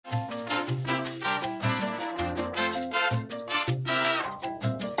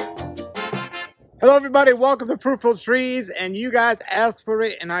Hello everybody, welcome to Fruitful Trees, and you guys asked for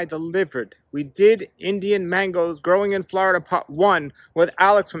it and I delivered. We did Indian mangoes growing in Florida part 1 with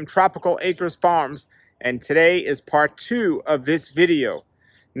Alex from Tropical Acres Farms, and today is part 2 of this video.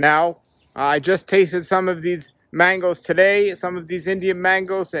 Now, I just tasted some of these mangoes today, some of these Indian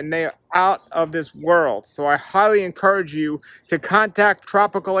mangoes, and they are out of this world. So I highly encourage you to contact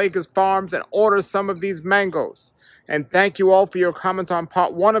Tropical Acres Farms and order some of these mangoes. And thank you all for your comments on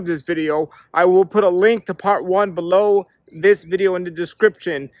part 1 of this video. I will put a link to part 1 below this video in the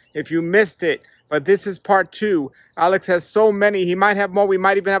description if you missed it. But this is part 2. Alex has so many. He might have more. We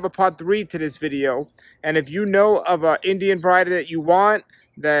might even have a part 3 to this video. And if you know of an Indian variety that you want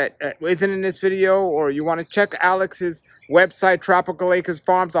that isn't in this video, or you want to check Alex's website, Tropical Acres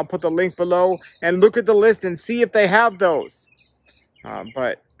Farms, I'll put the link below. And look at the list and see if they have those.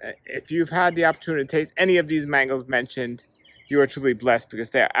 But if you've had the opportunity to taste any of these mangoes mentioned, you are truly blessed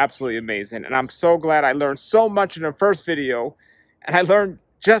because they are absolutely amazing. And I'm so glad I learned so much in the first video, and I learned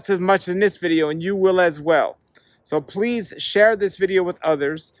just as much in this video, and you will as well. So please share this video with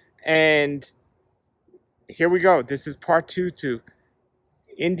others. And here we go. This is part 2 to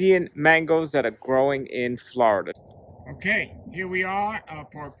Indian mangoes that are growing in Florida. Okay, here we are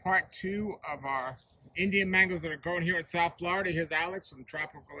for part 2 of our Indian mangoes that are growing here in South Florida. Here's Alex from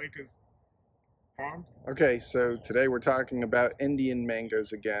Tropical Acres Farms. Okay, so today we're talking about Indian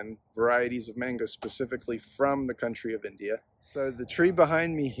mangoes again, varieties of mangoes specifically from the country of India. So the tree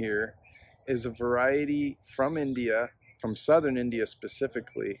behind me here is a variety from India, from southern India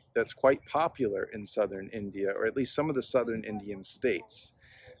specifically, that's quite popular in southern India, or at least some of the southern Indian states,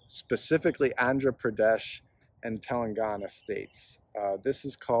 specifically Andhra Pradesh and Telangana states. This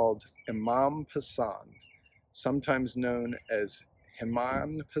is called Imam Passand, sometimes known as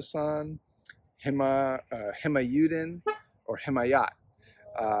Iman Passand, Himayuddin, or Himayat.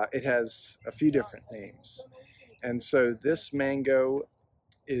 It has a few different names. And so this mango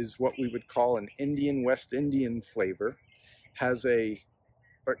is what we would call an Indian, West Indian flavor, has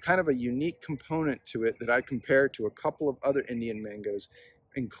kind of a unique component to it that I compare to a couple of other Indian mangoes,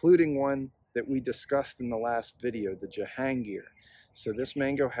 including one that we discussed in the last video, the Jahangir. So this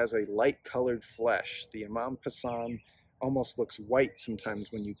mango has a light colored flesh. The Imam Passand almost looks white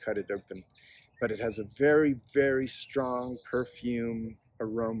sometimes when you cut it open, but it has a very, very strong perfume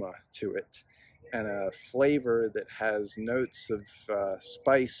aroma to it and a flavor that has notes of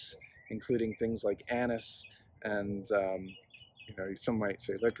spice, including things like anise and some might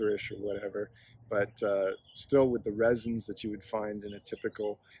say licorice or whatever, but still with the resins that you would find in a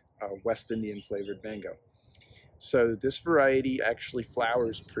typical West Indian flavored mango. So this variety actually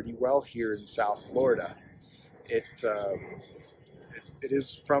flowers pretty well here in South Florida. It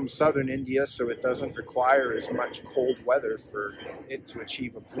is from southern India, so it doesn't require as much cold weather for it to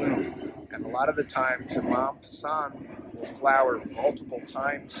achieve a bloom. And a lot of the times, Imam Passand will flower multiple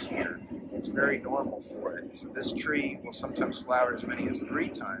times here. It's very normal for it. So this tree will sometimes flower as many as 3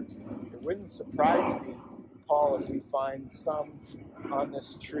 times. It wouldn't surprise me, Paul, if we find some on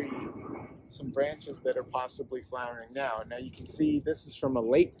this tree, some branches that are possibly flowering now. Now you can see this is from a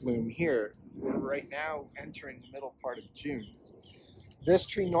late bloom here. We're right now entering the middle part of June. This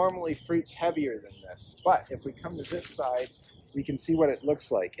tree normally fruits heavier than this, but if we come to this side, we can see what it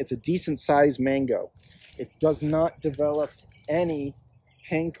looks like. It's a decent sized mango. It does not develop any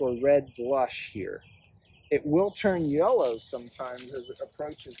pink or red blush here. It will turn yellow sometimes as it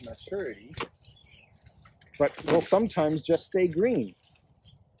approaches maturity, but will sometimes just stay green.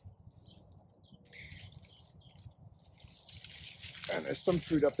 And there's some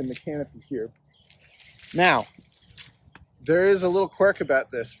fruit up in the canopy here. Now, there is a little quirk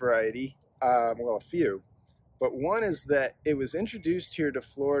about this variety, well, a few, but one is that it was introduced here to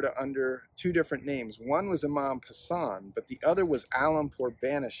Florida under 2 different names. One was Imam Passand, but the other was Alampur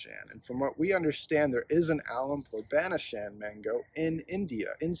Baneshan. And from what we understand, there is an Alampur Baneshan mango in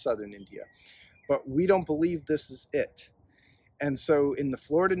India, in southern India, but we don't believe this is it. And so in the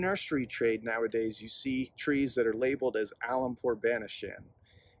Florida nursery trade nowadays, you see trees that are labeled as Alampur Baneshan.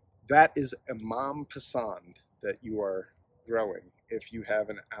 That is Imam Passand that you are growing if you have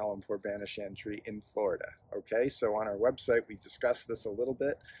an Alampur Baneshan tree in Florida. Okay, so on our website we discussed this a little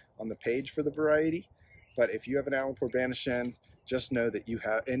bit on the page for the variety, but if you have an Alampur Baneshan, just know that you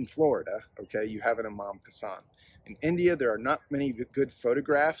have, in Florida, okay, you have an Imam Passand. In India, there are not many good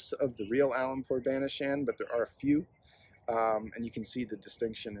photographs of the real Alampur Baneshan, but there are a few, and you can see the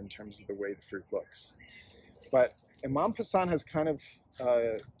distinction in terms of the way the fruit looks. But Imam Passand has kind of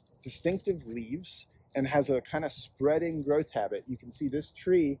distinctive leaves and has a kind of spreading growth habit. You can see this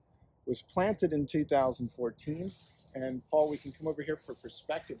tree was planted in 2014 And Paul, we can come over here for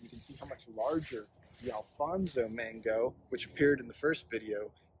perspective. You can see how much larger the Alfonso mango, which appeared in the first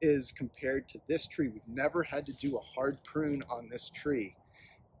video, is compared to this tree. We've never had to do a hard prune on this tree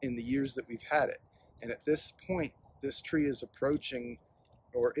in the years that we've had it. And at this point, this tree is approaching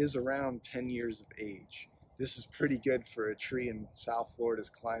or is around 10 years of age. This is pretty good for a tree in South Florida's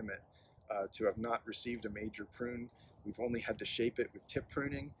climate to have not received a major prune. We've only had to shape it with tip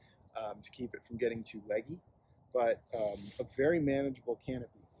pruning to keep it from getting too leggy, but a very manageable canopy.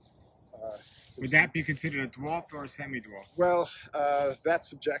 Would that be considered a dwarf or a semi-dwarf? Well, that's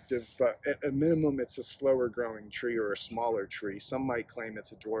subjective, but at a minimum, it's a slower growing tree or a smaller tree. Some might claim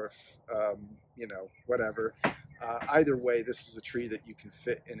it's a dwarf, you know, whatever. Either way, this is a tree that you can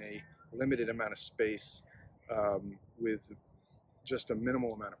fit in a limited amount of space with just a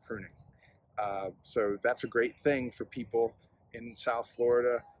minimal amount of pruning. So that's a great thing for people in South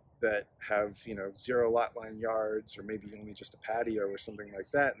Florida that have, you know, 0 lot line yards, or maybe only just a patio or something like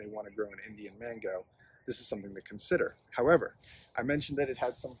that, and they want to grow an Indian mango. This is something to consider. However, I mentioned that it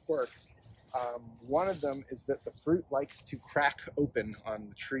had some quirks. One of them is that the fruit likes to crack open on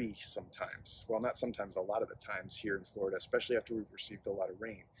the tree sometimes. Well, not sometimes, a lot of the times here in Florida, especially after we've received a lot of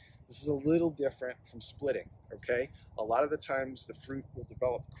rain. This is a little different from splitting, okay? A lot of the times the fruit will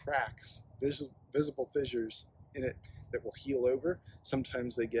develop cracks, visible fissures in it that will heal over.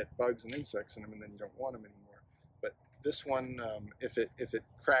 Sometimes they get bugs and insects in them, and then you don't want them anymore. But this one, if it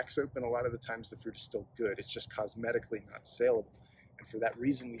cracks open, a lot of the times the fruit is still good. It's just cosmetically not saleable. And for that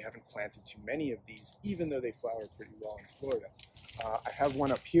reason, we haven't planted too many of these, even though they flower pretty well in Florida. I have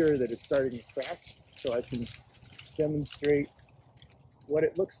one up here that is starting to crack, so I can demonstrate what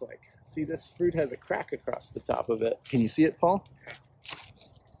it looks like. See, this fruit has a crack across the top of it. Can you see it, Paul?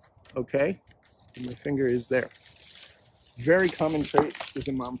 Okay, and my finger is there. Very common trait is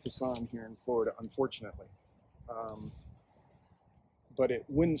Imam Passand here in Florida, unfortunately. But it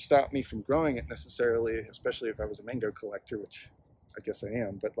wouldn't stop me from growing it necessarily, especially if I was a mango collector, which I guess I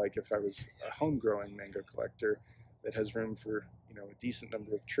am, but like if I was a home growing mango collector that has room for, you know, a decent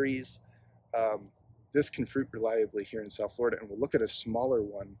number of trees, this can fruit reliably here in South Florida. And we'll look at a smaller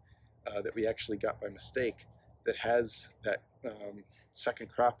one that we actually got by mistake that has that second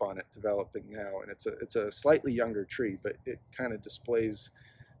crop on it developing now, and it's a slightly younger tree, but it kind of displays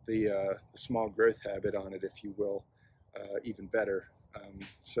the small growth habit on it, if you will, even better.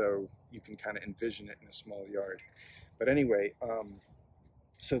 So you can kind of envision it in a small yard. But anyway,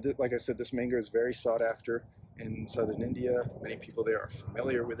 so like I said, this mango is very sought after in southern India. Many people there are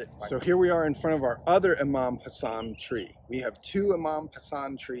familiar with it. So here we are in front of our other Imam Passand tree. We have 2 Imam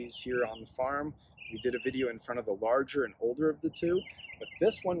Passand trees here on the farm. We did a video in front of the larger and older of the 2, but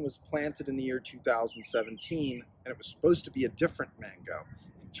this one was planted in the year 2017, and it was supposed to be a different mango.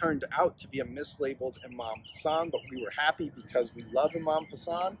 It turned out to be a mislabeled Imam Passand, but we were happy because we love Imam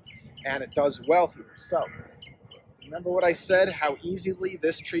Passand, and it does well here. So, remember what I said, how easily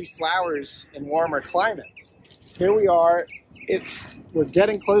this tree flowers in warmer climates. Here we are. We're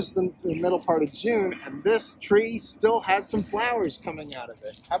getting close to the middle part of June, and this tree still has some flowers coming out of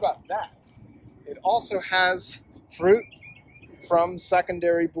it. How about that? It also has fruit from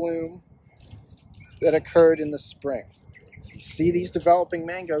secondary bloom that occurred in the spring. So you see these developing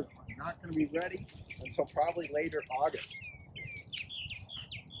mangoes are not going to be ready until probably later August.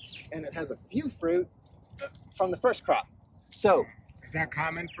 And it has a few fruit from the first crop. So is that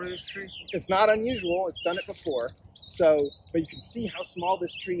common for this tree? It's not unusual. It's done it before. So, but you can see how small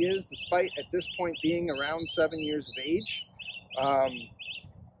this tree is, despite at this point being around 7 years of age.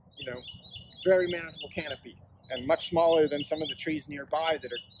 You know, very manageable canopy, and much smaller than some of the trees nearby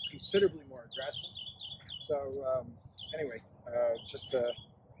that are considerably more aggressive. So anyway, just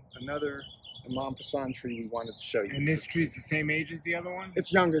another Imam Passand tree we wanted to show you. And this tree's the same age as the other one?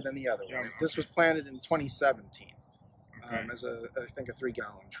 It's younger than the other one. Okay. This was planted in 2017 okay. as I think a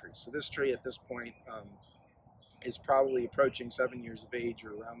 3-gallon tree. So this tree at this point is probably approaching 7 years of age,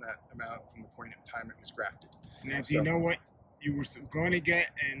 or around that amount from the point in time it was grafted. Now, do you know what you were going to get,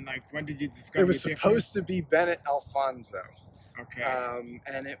 and like when did you discover it was supposed to be Bennett Alfonso? Okay.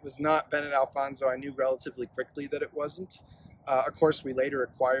 And it was not Bennett Alfonso. I knew relatively quickly that it wasn't. Of course, we later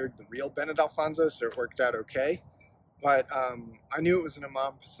acquired the real Bennett Alfonso, so it worked out okay. But I knew it was an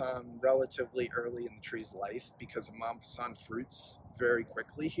Imam Passand relatively early in the tree's life, because Imam Passand fruits very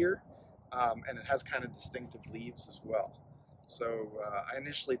quickly here, and it has kind of distinctive leaves as well. So I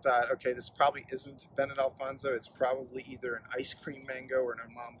initially thought, okay, this probably isn't Bennett Alfonso. It's probably either an ice cream mango or an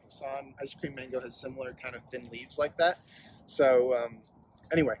Imam Passand. Ice cream mango has similar kind of thin leaves like that. So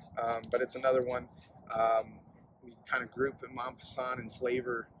anyway, but it's another one. We kind of group Imam Passand in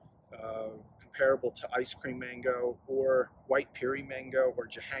flavor comparable to ice cream mango or white piri mango or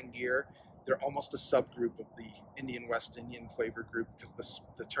Jahangir. They're almost a subgroup of the Indian West Indian flavor group because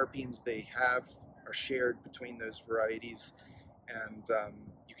the terpenes they have are shared between those varieties, and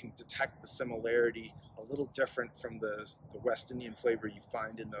you can detect the similarity a little different from the West Indian flavor you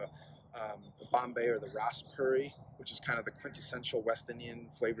find in the Bombay or the Ras Puri, which is kind of the quintessential West Indian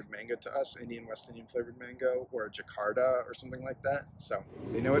flavored mango to us, Indian West Indian flavored mango, or a Jakarta or something like that. So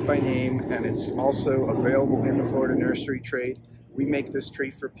they know it by name, and it's also available in the Florida nursery trade. We make this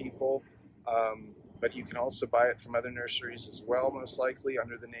tree for people, but you can also buy it from other nurseries as well, most likely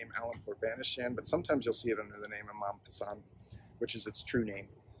under the name Alampur Baneshan, but sometimes you'll see it under the name Imam Passand, which is its true name.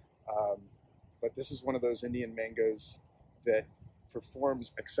 But this is one of those Indian mangoes that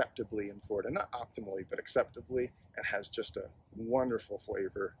performs acceptably in Florida, not optimally, but acceptably, and has just a wonderful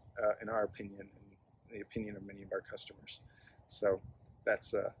flavor, in our opinion, and the opinion of many of our customers. So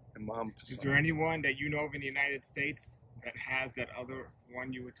that's Imam Passand. Is there anyone that you know of in the United States that has that other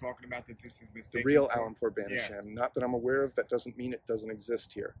one you were talking about that this is mistaken? The real for? Alampur Baneshan. Yes. Not that I'm aware of. That doesn't mean it doesn't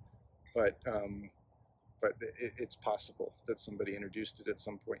exist here, but it's possible that somebody introduced it at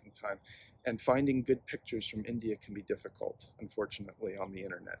some point in time. And finding good pictures from India can be difficult, unfortunately, on the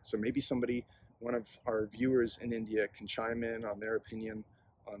internet. So maybe one of our viewers in India can chime in on their opinion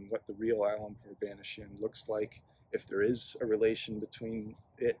on what the real Alampur Baneshan looks like, if there is a relation between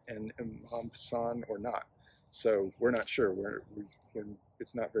it and Imam Passand or not. So we're not sure.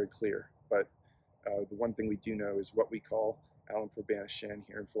 It's not very clear. But the one thing we do know is what we call Alampur Baneshan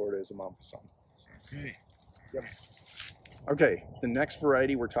here in Florida is Imam Passand. Okay. Yep. Okay, the next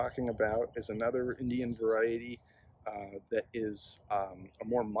variety we're talking about is another Indian variety that is a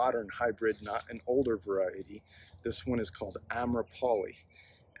more modern hybrid, not an older variety. This one is called Amrapali.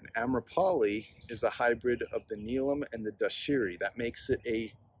 And Amrapali is a hybrid of the Neelam and the Dashiri. That makes it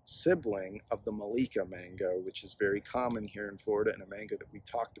a sibling of the Malika mango, which is very common here in Florida and a mango that we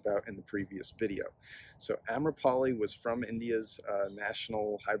talked about in the previous video. So Amrapali was from India's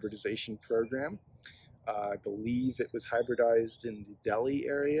national hybridization program. I believe it was hybridized in the Delhi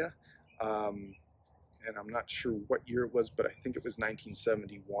area, and I'm not sure what year it was, but I think it was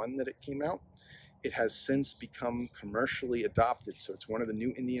 1971 that it came out. It has since become commercially adopted, so it's one of the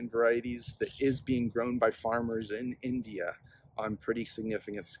new Indian varieties that is being grown by farmers in India on pretty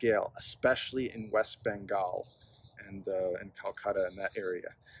significant scale, especially in West Bengal and Calcutta and that area.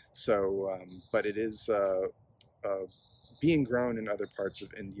 So, but it is being grown in other parts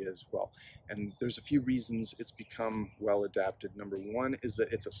of India as well. And there's a few reasons it's become well adapted. Number one is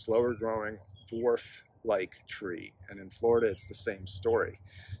that it's a slower growing dwarf-like tree. And in Florida, it's the same story.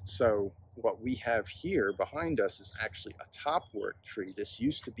 So what we have here behind us is actually a topwork tree. This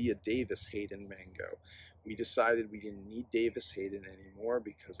used to be a Davis Hayden mango. We decided we didn't need Davis Hayden anymore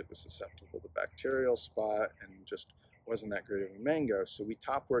because it was susceptible to bacterial spot and just wasn't that great of a mango. So we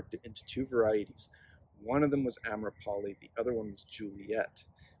topworked it into two varieties. One of them was Amrapali, the other one was Juliet.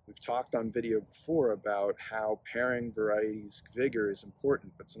 We've talked on video before about how pairing varieties vigor is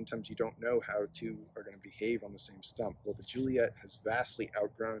important, but sometimes you don't know how two are going to behave on the same stump. Well, the Juliet has vastly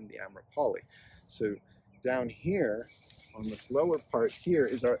outgrown the Amrapali. So down here, on this lower part here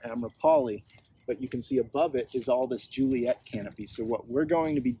is our Amrapali, but you can see above it is all this Juliet canopy. So what we're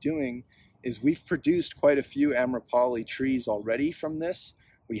going to be doing is we've produced quite a few Amrapali trees already from this.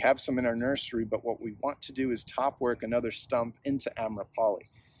 We have some in our nursery, but what we want to do is topwork another stump into Amrapali.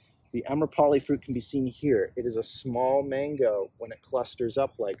 The Amrapali fruit can be seen here. It is a small mango when it clusters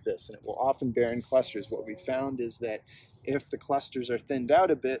up like this, and it will often bear in clusters. What we found is that if the clusters are thinned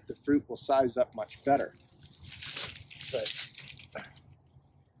out a bit, the fruit will size up much better. But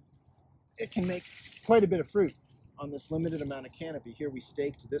it can make quite a bit of fruit on this limited amount of canopy. Here we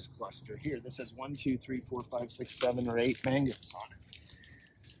staked this cluster. Here, this has 1, 2, 3, 4, 5, 6, 7, or 8 mangoes on it.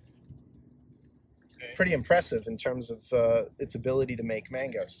 Pretty impressive in terms of its ability to make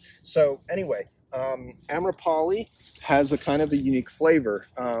mangoes. So anyway, Amrapali has a kind of a unique flavor.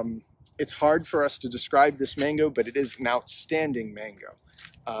 It's hard for us to describe this mango, but it is an outstanding mango.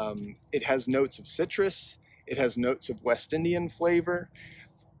 It has notes of citrus. It has notes of West Indian flavor.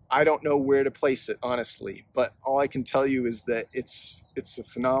 I don't know where to place it, honestly, but all I can tell you is that it's a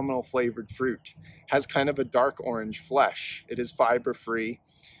phenomenal flavored fruit. Has kind of a dark orange flesh. It is fiber free.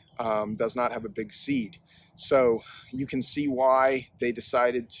 Does not have a big seed. So you can see why they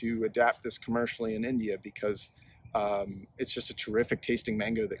decided to adapt this commercially in India, because it's just a terrific tasting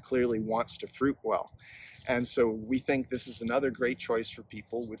mango that clearly wants to fruit well. And so we think this is another great choice for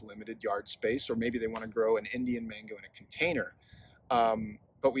people with limited yard space, or maybe they want to grow an Indian mango in a container.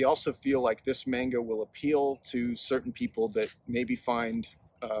 But we also feel like this mango will appeal to certain people that maybe find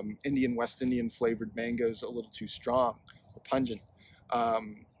West Indian flavored mangoes a little too strong or pungent.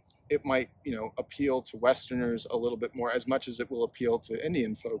 It might, appeal to Westerners a little bit more, as much as it will appeal to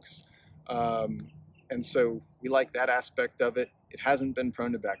Indian folks. And so we like that aspect of it. It hasn't been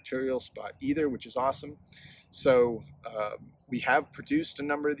prone to bacterial spot either, which is awesome. So we have produced a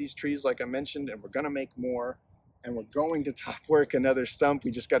number of these trees, like I mentioned, and we're going to make more. And we're going to top work another stump. We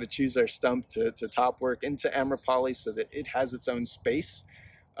just got to choose our stump to top work into Amrapali so that it has its own space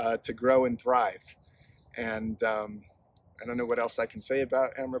to grow and thrive. And I don't know what else I can say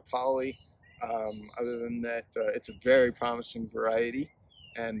about Amrapali, other than that it's a very promising variety,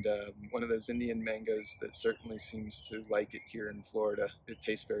 and one of those Indian mangoes that certainly seems to like it here in Florida. It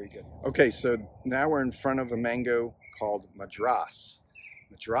tastes very good. Okay, so now we're in front of a mango called Madras.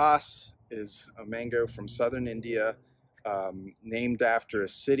 Madras is a mango from southern India, named after a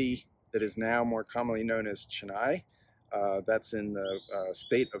city that is now more commonly known as Chennai. That's in the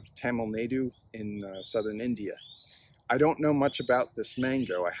state of Tamil Nadu in southern India. I don't know much about this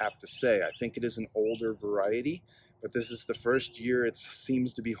mango, I have to say. I think it is an older variety, but this is the first year it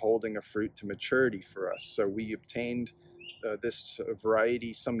seems to be holding a fruit to maturity for us. So we obtained this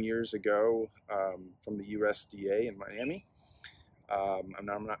variety some years ago from the USDA in Miami.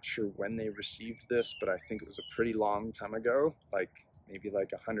 I'm not sure when they received this, but I think it was a pretty long time ago, maybe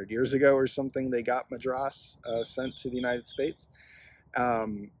 100 years ago or something. They got Madras sent to the United States.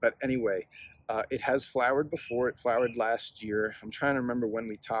 But anyway, it has flowered before. It flowered last year. I'm trying to remember when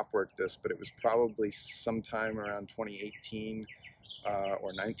we top worked this, but it was probably sometime around 2018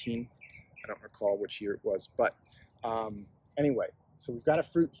 or 19. I don't recall which year it was, but anyway, so we've got a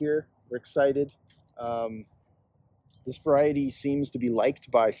fruit here. We're excited. This variety seems to be liked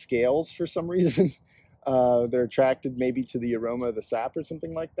by scales for some reason. They're attracted maybe to the aroma of the sap or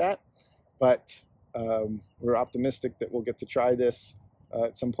something like that. But we're optimistic that we'll get to try this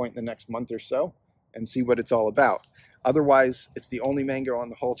at some point in the next month or so and see what it's all about. Otherwise, it's the only mango on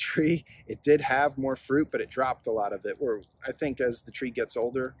the whole tree. It did have more fruit, but it dropped a lot of it. I think as the tree gets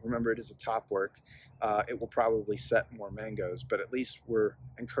older, remember it is a top work, it will probably set more mangoes, but at least we're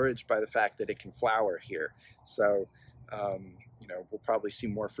encouraged by the fact that it can flower here. So, we'll probably see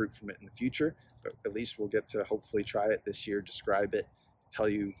more fruit from it in the future, but at least we'll get to hopefully try it this year, describe it, tell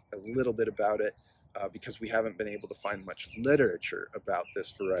you a little bit about it, because we haven't been able to find much literature about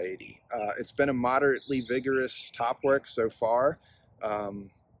this variety. It's been a moderately vigorous top work so far,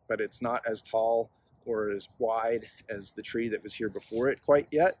 but it's not as tall or as wide as the tree that was here before it quite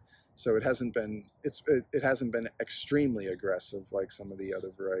yet. So it hasn't been extremely aggressive like some of the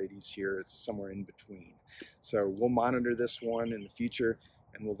other varieties here. It's somewhere in between. So we'll monitor this one in the future,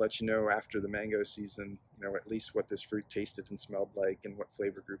 and we'll let you know after the mango season, at least what this fruit tasted and smelled like and what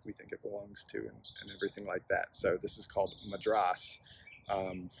flavor group we think it belongs to and everything like that. So this is called Madras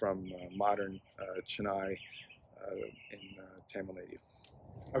from modern Chennai in Tamil Nadu.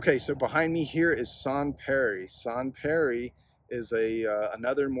 Okay, so behind me here is Sonpari. Sonpari is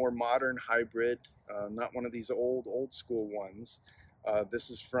another more modern hybrid, not one of these old school ones. This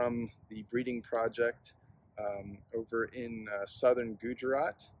is from the breeding project over in southern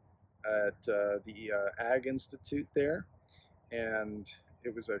Gujarat at the Ag Institute there, and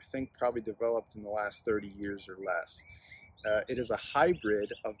it was, I think, probably developed in the last 30 years or less. It is a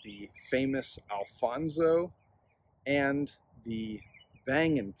hybrid of the famous Alfonso and the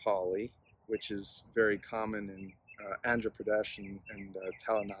Baneshan, which is very common in Andhra Pradesh and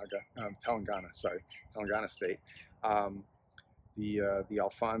Telangana state. The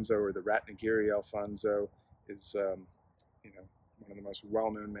Alfonso, or the Ratnagiri Alfonso, is one of the most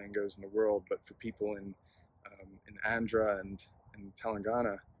well-known mangoes in the world. But for people in Andhra and in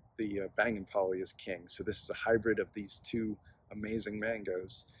Telangana, the Baneshan is king. So this is a hybrid of these two amazing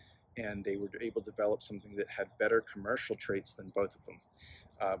mangoes, and they were able to develop something that had better commercial traits than both of them.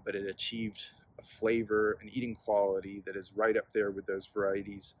 But it achieved a flavor and eating quality that is right up there with those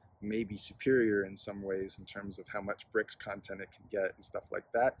varieties, maybe superior in some ways in terms of how much bricks content it can get and stuff like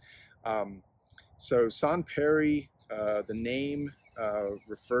that. So Sonpari, the name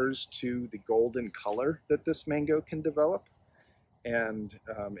refers to the golden color that this mango can develop, and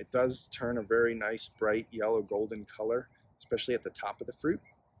it does turn a very nice bright yellow golden color, especially at the top of the fruit.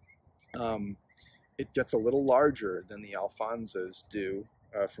 It gets a little larger than the Alfonsos do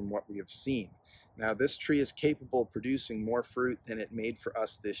from what we have seen. Now, this tree is capable of producing more fruit than it made for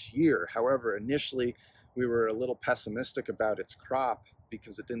us this year. However, initially we were a little pessimistic about its crop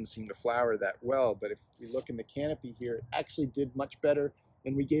because it didn't seem to flower that well. But if we look in the canopy here, it actually did much better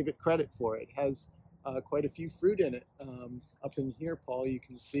than we gave it credit for. It has quite a few fruit in it. Up in here, Paul, you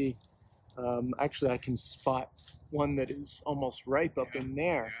can see Actually, I can spot one that is almost ripe up in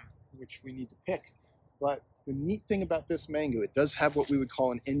there, which we need to pick. But the neat thing about this mango, it does have what we would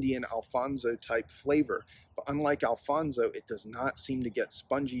call an Indian Alfonso type flavor. But unlike Alfonso, it does not seem to get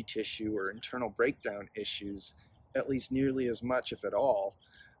spongy tissue or internal breakdown issues, at least nearly as much, if at all.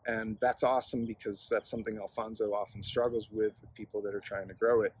 And that's awesome because that's something Alfonso often struggles with people that are trying to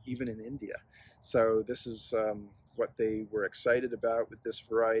grow it, even in India. So this is what they were excited about with this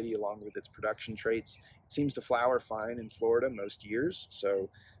variety, along with its production traits. It seems to flower fine in Florida most years, so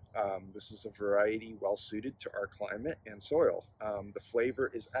this is a variety well suited to our climate and soil. The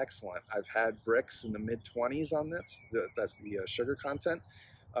flavor is excellent. I've had bricks in the mid-20s on this. That's the sugar content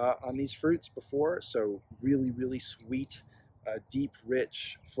on these fruits before, so really, really sweet, deep,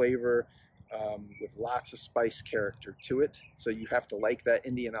 rich flavor. With lots of spice character to it. So you have to like that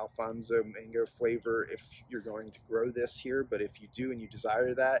Indian Alfonso mango flavor if you're going to grow this here. But if you do and you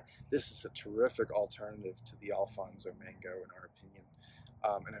desire that, this is a terrific alternative to the Alfonso mango in our opinion.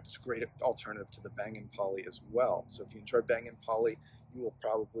 And it's a great alternative to the Baneshan as well. So if you enjoy Baneshan, you will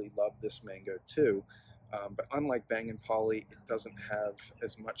probably love this mango too. But unlike Baneshan, it doesn't have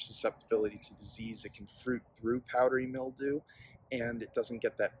as much susceptibility to disease. It can fruit through powdery mildew, and it doesn't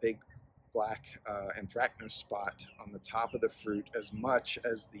get that big black anthracnose spot on the top of the fruit as much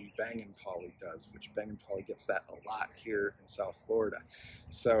as the Baneshan does, which Baneshan gets that a lot here in South Florida.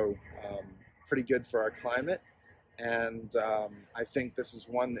 So pretty good for our climate. And I think this is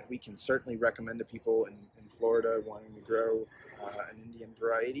one that we can certainly recommend to people in Florida wanting to grow an Indian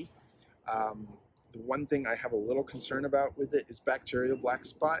variety. The one thing I have a little concern about with it is bacterial black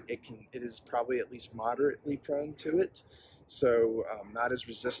spot. It is probably at least moderately prone to it. So not as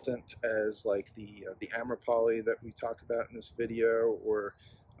resistant as like the Amrapali that we talk about in this video, or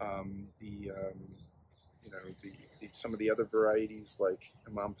some of the other varieties like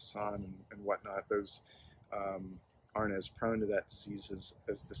Iman and whatnot. Those aren't as prone to that disease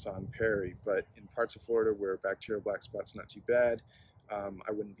as the Sonpari. But in parts of Florida where bacterial black spot's not too bad,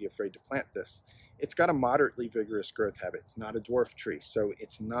 I wouldn't be afraid to plant this. It's got a moderately vigorous growth habit. It's not a dwarf tree, so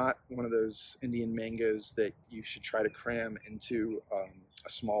it's not one of those Indian mangoes that you should try to cram into a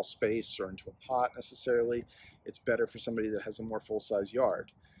small space or into a pot necessarily. It's better for somebody that has a more full-size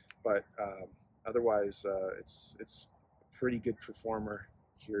yard. But otherwise, it's a pretty good performer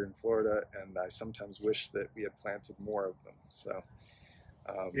here in Florida, and I sometimes wish that we had planted more of them. So.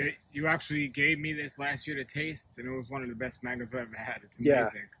 You actually gave me this last year to taste, and it was one of the best mangoes I've ever had. It's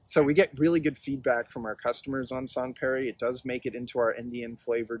amazing. Yeah, so we get really good feedback from our customers on Sonpari. It does make it into our Indian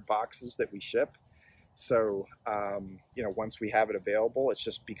flavored boxes that we ship. So, once we have it available, it's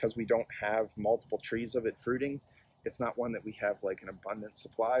just because we don't have multiple trees of it fruiting, it's not one that we have like an abundant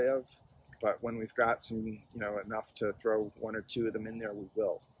supply of. But when we've got some, enough to throw one or two of them in there, we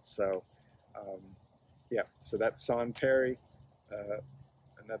will. So, so that's Sonpari.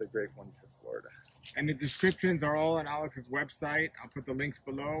 Another great one for Florida. And the descriptions are all on Alex's website. I'll put the links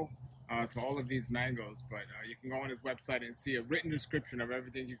below to all of these mangoes, but you can go on his website and see a written description of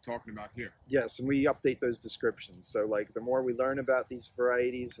everything he's talking about here. Yes, and we update those descriptions. So like the more we learn about these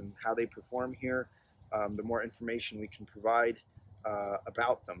varieties and how they perform here, the more information we can provide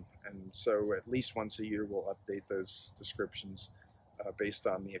about them. And so at least once a year we'll update those descriptions based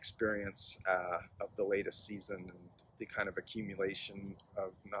on the experience of the latest season and the kind of accumulation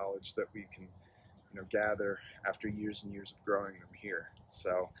of knowledge that we can gather after years and years of growing them here.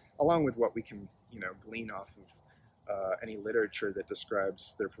 So along with what we can glean off of any literature that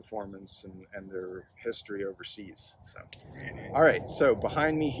describes their performance and their history overseas. So all right, so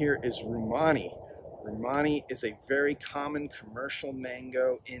behind me here is Rumani. Rumani is a very common commercial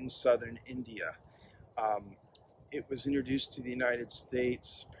mango in southern India. It was introduced to the United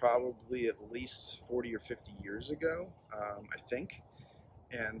States probably at least 40 or 50 years ago, I think.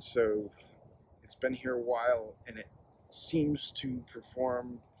 And so it's been here a while, and it seems to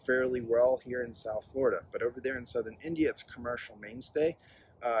perform fairly well here in South Florida. But over there in southern India, it's a commercial mainstay,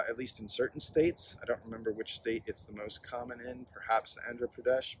 at least in certain states. I don't remember which state it's the most common in, perhaps Andhra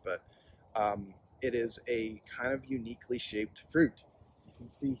Pradesh, but it is a kind of uniquely shaped fruit. You can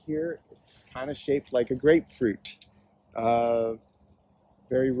see here, it's kind of shaped like a grapefruit.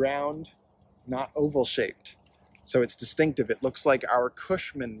 Very round, not oval shaped. So it's distinctive. It looks like our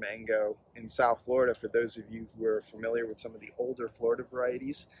Cushman mango in South Florida. For those of you who are familiar with some of the older Florida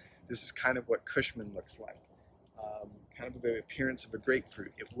varieties, this is kind of what Cushman looks like. Kind of the appearance of a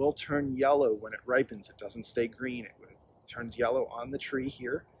grapefruit. It will turn yellow when it ripens. It doesn't stay green. It turns yellow on the tree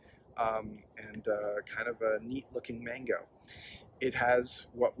here. And kind of a neat looking mango. it has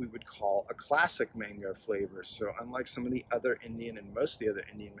what we would call a classic mango flavor. So unlike some of the other Indian and most of the other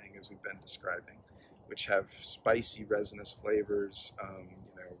Indian mangoes we've been describing, which have spicy resinous flavors,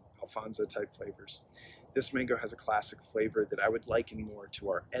 Alfonso type flavors, this mango has a classic flavor that I would liken more to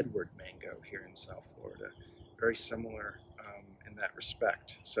our Edward mango here in South Florida. Very similar in that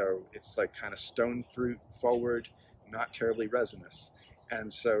respect. So it's like kind of stone fruit forward, not terribly resinous.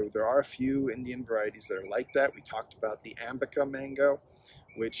 And so there are a few Indian varieties that are like that. We talked about the Ambica mango,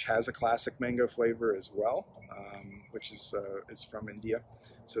 which has a classic mango flavor as well, which is from India.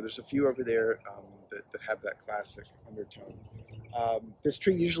 So there's a few over there that have that classic undertone. This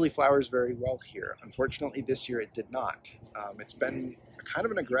tree usually flowers very well here. Unfortunately, this year it did not. It's been kind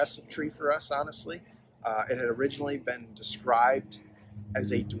of an aggressive tree for us, honestly. It had originally been described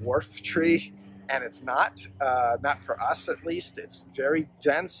as a dwarf tree, and it's not for us at least. It's very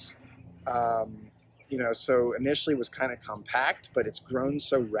dense, so initially it was kind of compact, but it's grown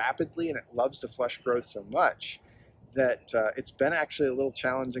so rapidly and it loves to flush growth so much that it's been actually a little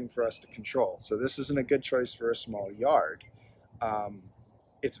challenging for us to control. So this isn't a good choice for a small yard.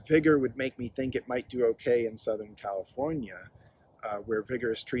 Its vigor would make me think it might do okay in Southern California, where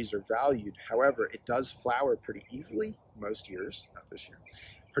vigorous trees are valued. However, it does flower pretty easily most years, not this year.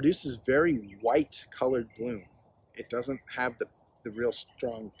 Produces very white colored bloom. It doesn't have the real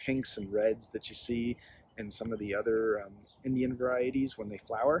strong pinks and reds that you see in some of the other Indian varieties when they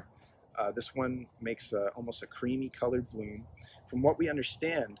flower. This one makes almost a creamy colored bloom. From what we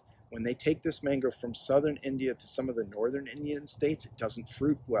understand, when they take this mango from southern India to some of the northern Indian states, it doesn't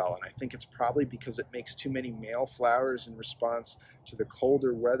fruit well. And I think it's probably because it makes too many male flowers in response to the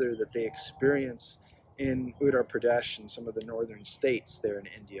colder weather that they experience in Uttar Pradesh and some of the northern states there in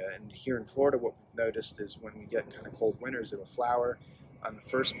India. And here in Florida, what we've noticed is when we get kind of cold winters, it'll flower. On the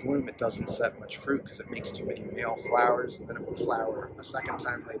first bloom, it doesn't set much fruit because it makes too many male flowers, and then it will flower a second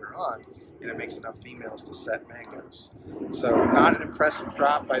time later on, and it makes enough females to set mangoes. So not an impressive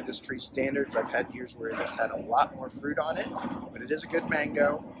crop by this tree's standards. I've had years where this had a lot more fruit on it, but it is a good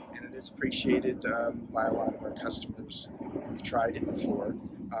mango, and it is appreciated by a lot of our customers who've tried it before.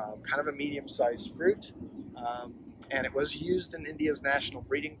 Kind of a medium-sized fruit. And it was used in India's national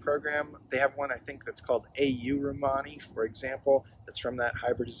breeding program. They have one, I think, that's called AU Rumani, for example, that's from that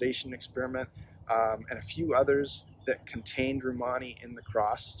hybridization experiment, and a few others that contained Rumani in the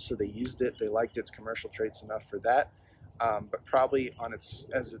cross. So they used it. They liked its commercial traits enough for that, but probably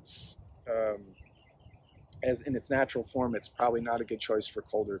as in its natural form, it's probably not a good choice for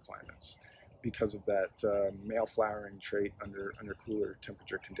colder climates because of that male flowering trait under cooler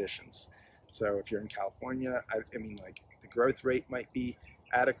temperature conditions. So if you're in California, I mean, like, the growth rate might be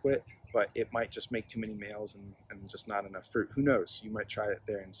adequate, but it might just make too many males and just not enough fruit. Who knows? You might try it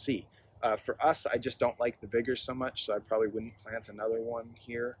there and see. For us, I just don't like the vigor so much, so I probably wouldn't plant another one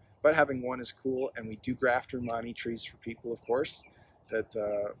here. But having one is cool, and we do graft Rumani trees for people, of course, that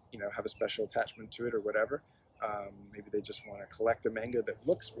have a special attachment to it or whatever. Maybe they just want to collect a mango that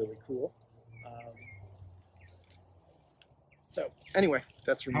looks really cool. So anyway,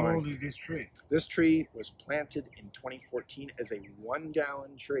 that's Rumani. How old is this tree? This tree was planted in 2014 as a 1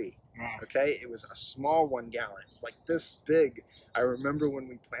 gallon tree. Wow. Okay, it was a small 1 gallon. It's like this big. I remember when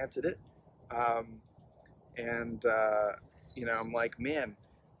we planted it, I'm like, man,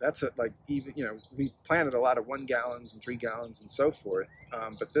 that's we planted a lot of 1 gallons and 3 gallons and so forth.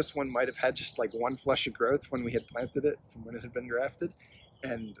 But this one might have had just like one flush of growth when we had planted it from when it had been grafted,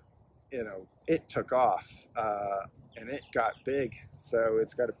 and it took off. And it got big, so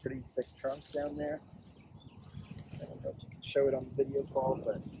it's got a pretty thick trunk down there. I don't know if you can show it on the video call,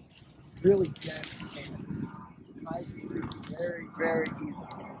 but really dense and hides fruit very, very easily.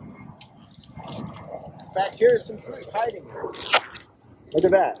 In fact, here is some fruit hiding here. Look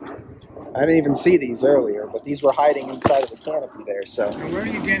at that. I didn't even see these earlier, but these were hiding inside of the canopy there. So where are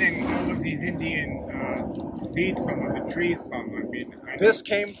you getting all of these Indian seeds from, or the trees from? I mean, this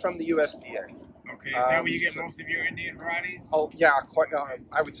came from the USDA. Okay, is that where you get most of your Indian varieties? Oh yeah, quite.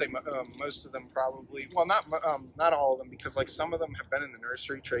 I would say most of them probably. Well, not all of them, because like some of them have been in the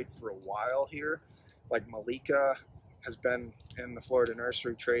nursery trade for a while here. Like Malika has been in the Florida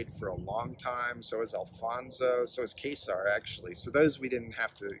nursery trade for a long time. So is Alfonso. So is Kesar, actually. So those we didn't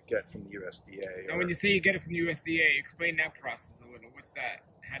have to get from the USDA. And when you say you get it from the USDA, explain that process a little. What's that?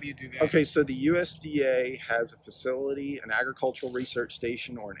 How do you do that? Okay, so the USDA has a facility, an agricultural research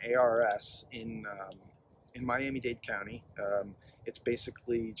station, or an ARS in Miami-Dade County. It's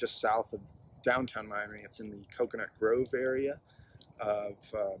basically just south of downtown Miami. It's in the Coconut Grove area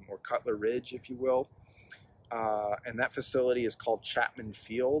or Cutler Ridge, if you will. And that facility is called Chapman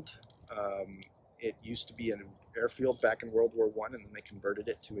Field. It used to be an airfield back in World War I, and then they converted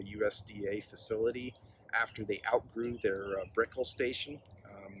it to a USDA facility after they outgrew their Brickell station.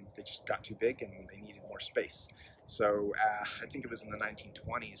 They just got too big and they needed more space. So I think it was in the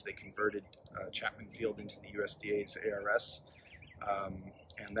 1920s they converted Chapman Field into the USDA's ARS.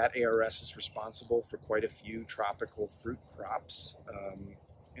 And that ARS is responsible for quite a few tropical fruit crops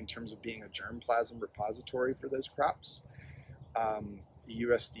in terms of being a germplasm repository for those crops. The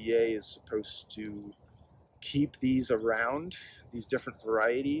USDA is supposed to keep these around, these different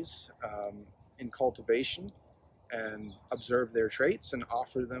varieties, in cultivation and observe their traits and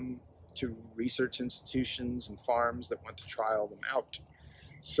offer them to research institutions and farms that want to trial them out.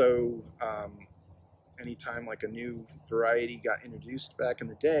 So anytime like a new variety got introduced back in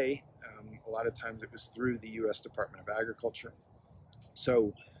the day, a lot of times it was through the U.S. Department of Agriculture.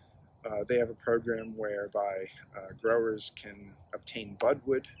 So they have a program whereby growers can obtain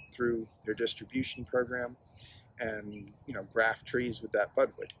budwood through their distribution program and, you know, graft trees with that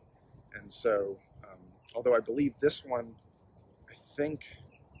budwood. And so, although I believe this one, I think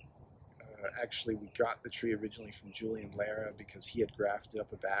actually we got the tree originally from Julian Lara because he had grafted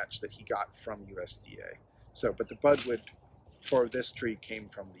up a batch that he got from USDA. So, but the budwood for this tree came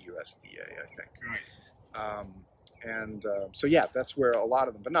from the USDA, I think. Right. So yeah, that's where a lot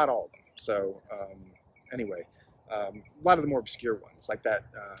of them, but not all of them. So anyway, a lot of the more obscure ones, like that,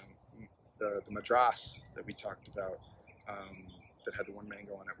 the Madras that we talked about, that had the one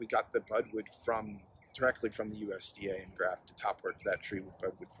mango on it, we got the budwood directly from the USDA and grafted topwork to that tree with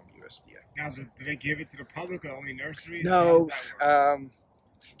budwood from USDA. Now, do they give it to the public or only nurseries? No,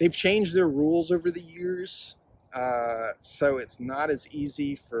 they've changed their rules over the years, so it's not as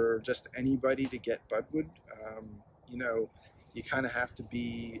easy for just anybody to get budwood. You know, you kind of have to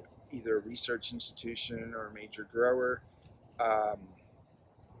be either a research institution or a major grower,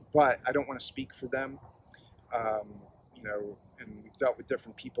 but I don't want to speak for them. You know, and we've dealt with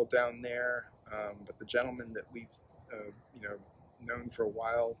different people down there, but the gentleman that we've, you know, known for a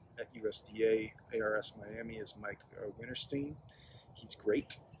while at USDA ARS Miami is Mike Winterstein. He's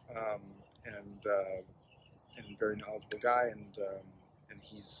great, and a very knowledgeable guy, and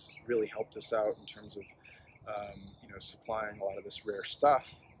he's really helped us out in terms of, you know, supplying a lot of this rare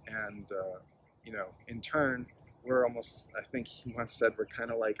stuff, and you know, in turn, we're almost, I think he once said, we're kind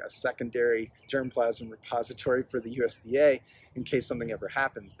of like a secondary germplasm repository for the USDA in case something ever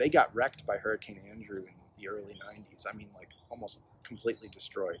happens. They got wrecked by Hurricane Andrew in the early 90s. I mean, like almost completely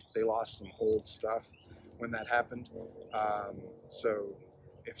destroyed. They lost some old stuff when that happened. So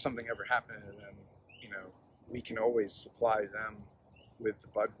if something ever happened to them, you know, we can always supply them with the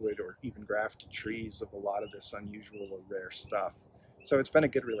budwood or even grafted trees of a lot of this unusual or rare stuff. So it's been a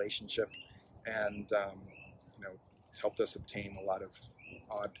good relationship, and you know, it's helped us obtain a lot of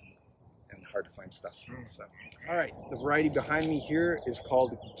odd and hard to find stuff. So, all right, the variety behind me here is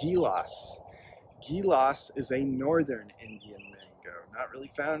called Gilas. Gilas is a northern Indian mango, not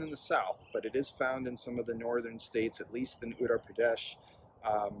really found in the south, but it is found in some of the northern states, at least in Uttar Pradesh,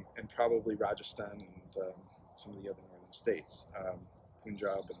 and probably Rajasthan and some of the other northern states,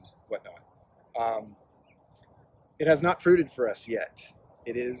 Punjab and whatnot. It has not fruited for us yet.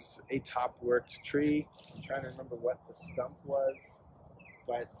 It is a top-worked tree. I'm trying to remember what the stump was,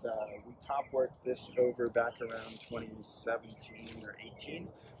 but we top-worked this over back around 2017 or 18.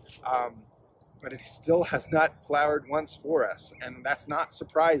 But it still has not flowered once for us, and that's not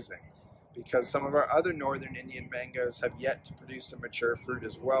surprising because some of our other northern Indian mangoes have yet to produce a mature fruit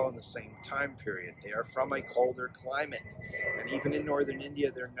as well in the same time period. They are from a colder climate, and even in northern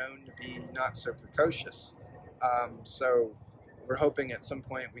India, they're known to be not so precocious. So we're hoping at some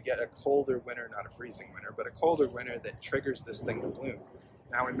point we get a colder winter, not a freezing winter, but a colder winter that triggers this thing to bloom.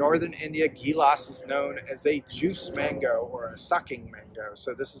 Now in northern India, Gilas is known as a juice mango or a sucking mango.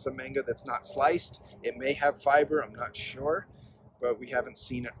 So this is a mango that's not sliced. It may have fiber, I'm not sure, but we haven't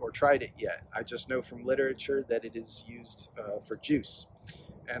seen it or tried it yet. I just know from literature that it is used for juice,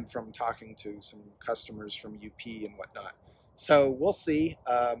 and from talking to some customers from UP and whatnot. So we'll see.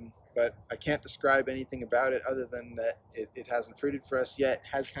 But I can't describe anything about it other than that it hasn't fruited for us yet.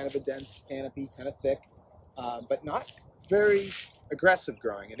 It has kind of a dense canopy, kind of thick, but not very aggressive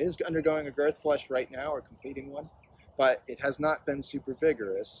growing. It is undergoing a growth flush right now, or completing one, but it has not been super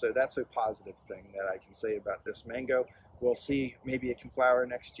vigorous, so that's a positive thing that I can say about this mango. We'll see, maybe it can flower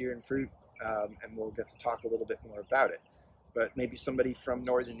next year and fruit, and we'll get to talk a little bit more about it. But maybe somebody from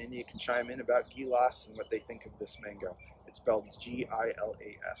northern India can chime in about Gilas and what they think of this mango. It's spelled Gilas, I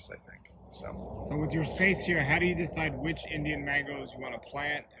think. So with your space here, how do you decide which Indian mangoes you want to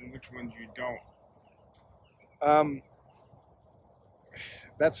plant and which ones you don't?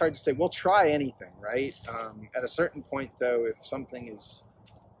 that's hard to say. We'll try anything, right? At a certain point, though, if something is,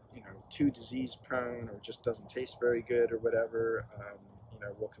 too disease prone or just doesn't taste very good or whatever,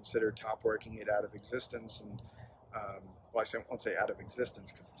 we'll consider top working it out of existence. And well, I won't say out of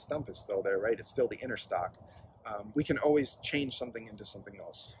existence because the stump is still there, right? It's still the inner stock. We can always change something into something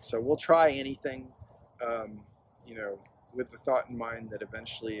else. So we'll try anything, with the thought in mind that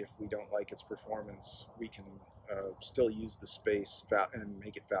eventually, if we don't like its performance, we can still use the space and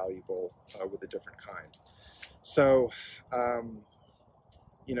make it valuable with a different kind. So,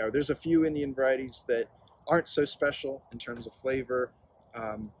 there's a few Indian varieties that aren't so special in terms of flavor,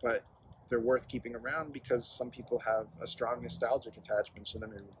 but they're worth keeping around because some people have a strong nostalgic attachment to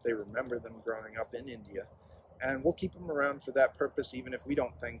them. They remember them growing up in India. And we'll keep them around for that purpose, even if we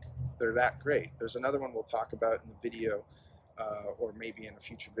don't think they're that great. There's another one we'll talk about in the video, or maybe in a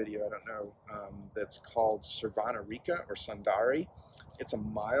future video, I don't know, that's called Suvarnarekha or Sundari. It's a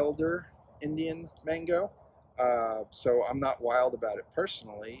milder Indian mango. So I'm not wild about it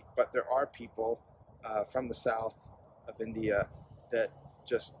personally, but there are people from the south of India that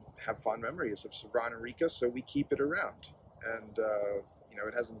just have fond memories of Suvarnarekha, so we keep it around. And,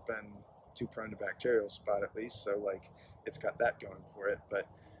 it hasn't been too prone to bacterial spot, at least, so it's got that going for it. But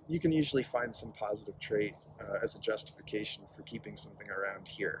you can usually find some positive trait as a justification for keeping something around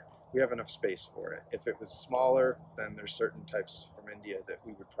here. We have enough space for it. If it was smaller, then there's certain types from India that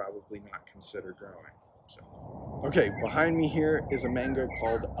we would probably not consider growing. So, okay, behind me here is a mango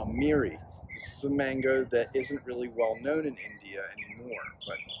called Ameeri. This is a mango that isn't really well known in India anymore,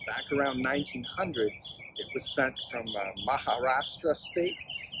 but back around 1900, it was sent from Maharashtra state,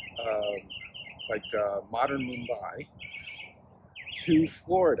 modern Mumbai, to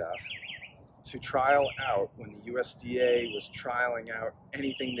Florida to trial out when the USDA was trialing out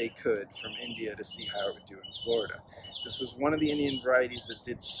anything they could from India to see how it would do in Florida. This was one of the Indian varieties that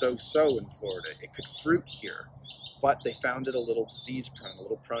did so-so in Florida. It could fruit here, but they found it a little disease prone, a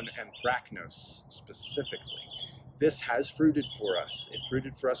little prone to anthracnose specifically. This has fruited for us. It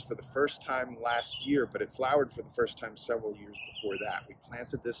fruited for us for the first time last year, but it flowered for the first time several years before that. We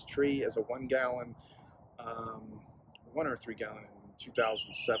planted this tree as a 1 or 3 gallon in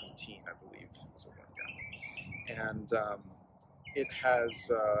 2017, I believe, as a 1 gallon. And it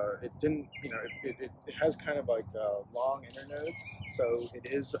has, it has kind of long internodes, so it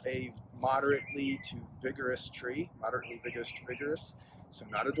is a moderately vigorous tree, so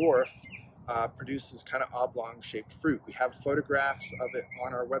not a dwarf. Produces kind of oblong-shaped fruit. We have photographs of it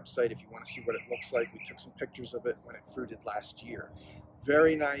on our website if you want to see what it looks like. We took some pictures of it when it fruited last year.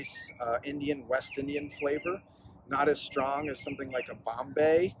 Very nice West Indian flavor. Not as strong as something like a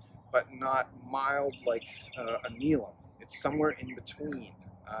Bombay, but not mild like a Neelam. It's somewhere in between.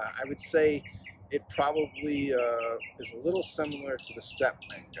 I would say it probably is a little similar to the steppe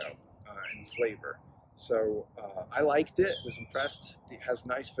mango in flavor. So I liked it, was impressed. It has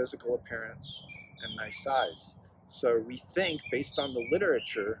nice physical appearance and nice size. So we think, based on the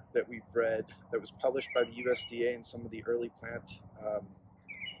literature that we've read that was published by the USDA and some of the early plant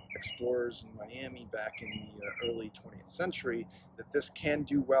explorers in Miami back in the early 20th century, that this can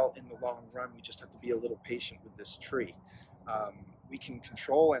do well in the long run. We just have to be a little patient with this tree. We can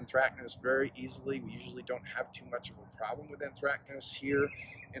control anthracnose very easily. We usually don't have too much of a problem with anthracnose here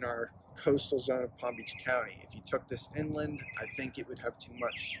in our coastal zone of Palm Beach County. If you took this inland, I think it would have too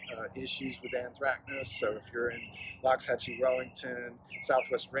much issues with anthracnose. So if you're in Loxhatchee, Wellington,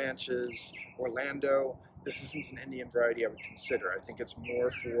 Southwest Ranches, Orlando, this isn't an Indian variety I would consider. I think it's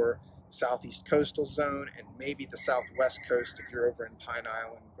more for the southeast coastal zone and maybe the southwest coast. If you're over in Pine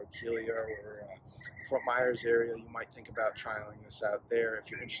Island, Bokeelia, or Fort Myers area, you might think about trialing this out there if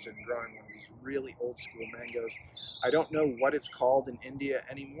you're interested in growing one of these really old school mangoes. I don't know what it's called in India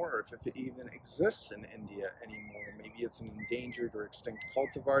anymore, or if it even exists in India anymore. Maybe it's an endangered or extinct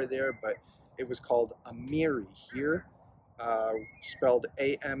cultivar there, but it was called Ameeri here, spelled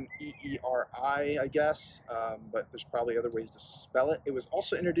A-M-E-E-R-I, I guess, but there's probably other ways to spell it. It was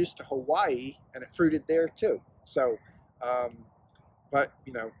also introduced to Hawaii, and it fruited there too. So, but,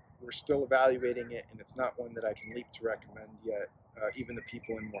 we're still evaluating it, and it's not one that I can leap to recommend yet, even to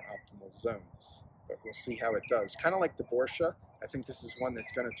people in more optimal zones. But we'll see how it does. Kind of like the Borsha, I think this is one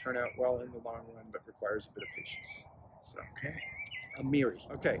that's going to turn out well in the long run, but requires a bit of patience. So, okay. Ameeri.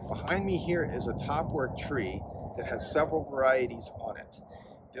 Okay, behind me here is a topwork tree that has several varieties on it.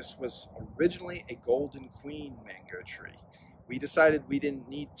 This was originally a Golden Queen mango tree. We decided we didn't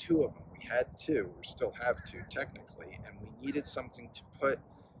need 2 of them. We had 2, or still have 2 technically, and we needed something to put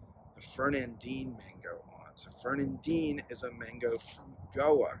the Fernandin mango on. So Fernandin is a mango from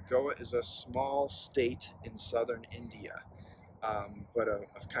Goa. Goa is a small state in southern India. but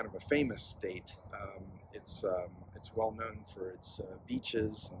of kind of a famous state. It's well known for its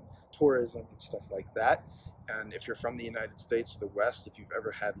beaches and tourism and stuff like that. And if you're from the United States, the West, if you've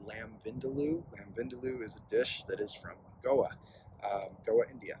ever had lamb vindaloo is a dish that is from Goa, Goa,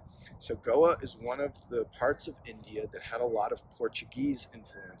 India. So Goa is one of the parts of India that had a lot of Portuguese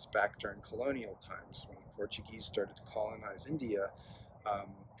influence back during colonial times. When the Portuguese started to colonize India,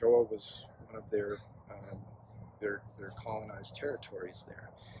 Goa was one of their colonized territories there.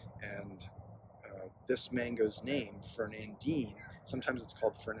 And this mango's name, Fernandin, sometimes it's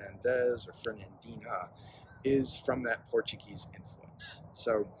called Fernandez or Fernandina, is from that Portuguese influence.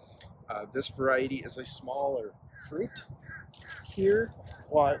 So this variety is a smaller fruit here.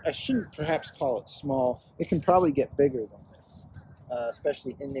 Well, I shouldn't perhaps call it small. It can probably get bigger than this,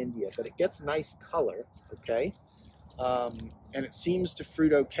 especially in India, but it gets nice color, okay? And it seems to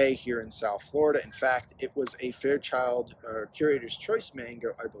fruit okay here in South Florida. In fact, it was a Fairchild Curator's Choice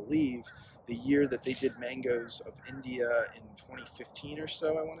mango, I believe, the year that they did Mangoes of India in 2015 or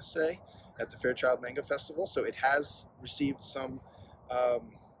so, I want to say, at the Fairchild Mango Festival. So it has received some,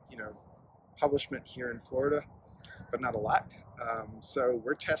 publishment here in Florida, but not a lot. So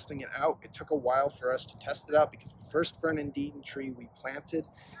we're testing it out. It took a while for us to test it out because the first Fernandin tree we planted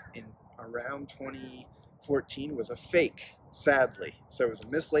in around 2014 was a fake, sadly. So it was a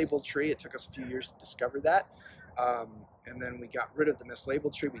mislabeled tree. It took us a few years to discover that. And then we got rid of the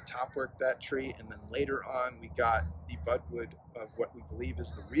mislabeled tree. We top worked that tree. And then later on, we got the budwood of what we believe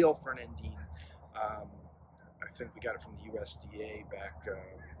is the real Fernandin. I think we got it from the USDA back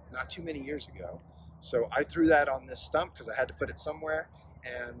not too many years ago. So I threw that on this stump because I had to put it somewhere.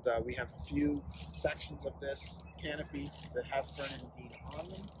 And we have a few sections of this canopy that have Fernandin on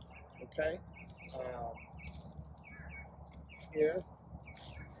them. Okay. Here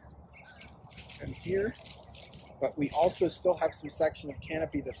and here. But we also still have some section of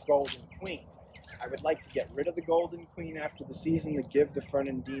canopy that's Golden Queen. I would like to get rid of the Golden Queen after the season to give the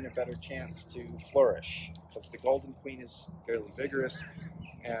Fernandin a better chance to flourish, because the Golden Queen is fairly vigorous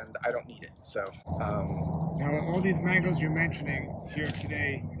and I don't need it. So now, all these mangoes you're mentioning here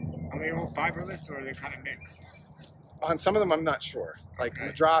today, are they all fiberless or are they kind of mixed? On some of them, I'm not sure. Like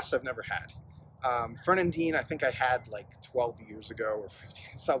Madras, I've never had. Fernandin, I think I had like 12 years ago or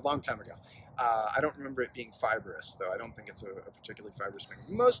 15, so a long time ago. I don't remember it being fibrous, though. I don't think it's a particularly fibrous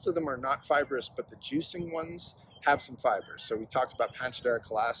mango. Most of them are not fibrous, but the juicing ones have some fibers. So we talked about Pedda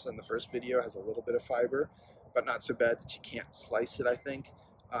Rassam in the first video, has a little bit of fiber, but not so bad that you can't slice it, I think.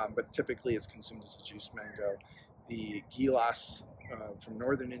 But typically it's consumed as a juice mango. The Gilas from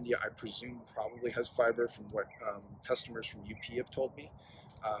northern India, I presume, probably has fiber from what customers from UP have told me.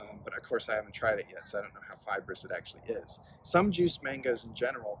 But of course I haven't tried it yet, so I don't know how fibrous it actually is. Some juice mangoes in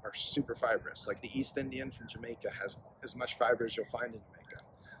general are super fibrous, like the East Indian from Jamaica has as much fiber as you'll find in a mango.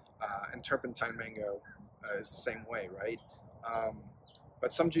 And turpentine mango is the same way, right?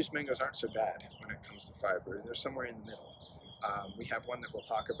 But some juice mangoes aren't so bad when it comes to fiber. They're somewhere in the middle. We have one that we'll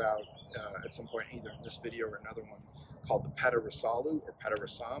talk about at some point, either in this video or another one, called the Pedda Rassam or Pedda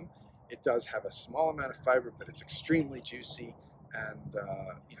Rassam. It does have a small amount of fiber, but it's extremely juicy. And the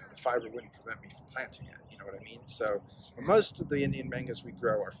fiber wouldn't prevent me from planting it, you know what I mean? So most of the Indian mangoes we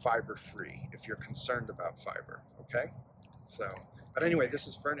grow are fiber free if you're concerned about fiber, okay? So, but anyway, this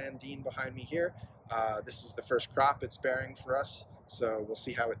is Fernandin behind me here. This is the first crop it's bearing for us, so we'll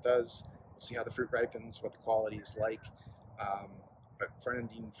see how it does. We'll see how the fruit ripens, what the quality is like. But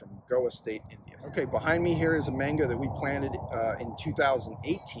Fernandin from Goa State, India. Okay, behind me here is a mango that we planted in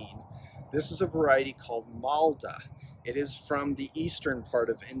 2018. This is a variety called Malda. It is from the eastern part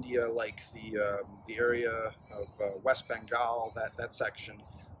of India, like the area of West Bengal, that section.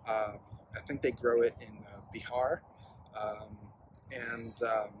 I think they grow it in Bihar, and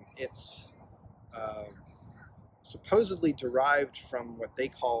it's supposedly derived from what they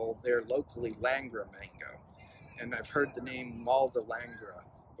call there locally Langra mango. And I've heard the name Malda Langra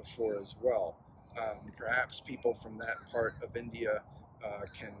before as well. Perhaps people from that part of India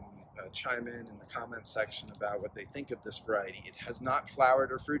can chime in the comment section about what they think of this variety. It has not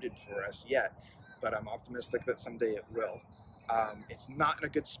flowered or fruited for us yet, but I'm optimistic that someday it will. It's not in a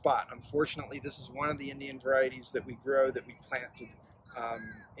good spot. Unfortunately, this is one of the Indian varieties that we grow that we planted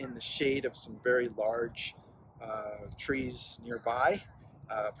in the shade of some very large trees nearby,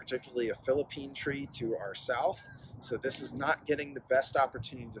 particularly a Philippine tree to our south. So this is not getting the best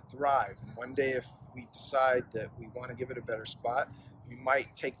opportunity to thrive. And one day, if we decide that we want to give it a better spot, we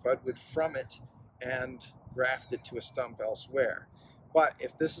might take budwood from it and graft it to a stump elsewhere. But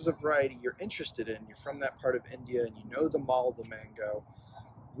if this is a variety you're interested in, you're from that part of India and you know the Malda mango,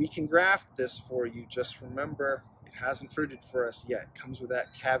 we can graft this for you. Just remember, it hasn't fruited for us yet. It comes with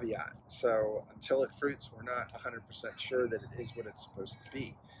that caveat. So until it fruits, we're not 100% sure that it is what it's supposed to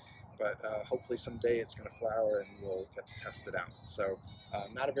be. But hopefully someday it's going to flower and we'll get to test it out. So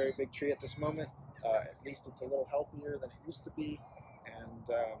not a very big tree at this moment. At least it's a little healthier than it used to be. And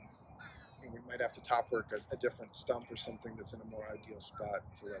we might have to top work a different stump or something that's in a more ideal spot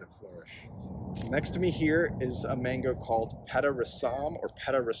to let it flourish. Next to me here is a mango called Pedda Rassam or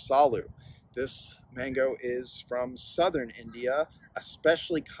Pedda Rassam. This mango is from southern India,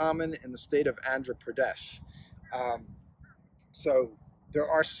 especially common in the state of Andhra Pradesh. So there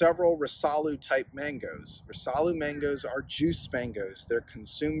are several Rasalu type mangoes. Rasalu mangoes are juice mangoes. They're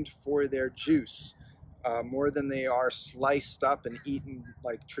consumed for their juice more than they are sliced up and eaten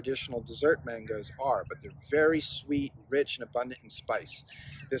like traditional dessert mangoes are, but they're very sweet, rich, and abundant in spice.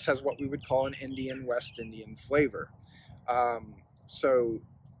 This has what we would call an Indian, West Indian flavor. So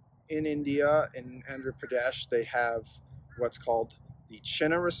in India, in Andhra Pradesh, they have what's called the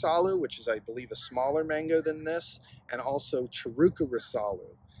Chinna Rasalu, which is, I believe, a smaller mango than this, and also Charuka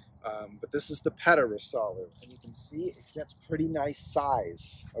Rasalu. But this is the Pedda Rasalu, and you can see it gets pretty nice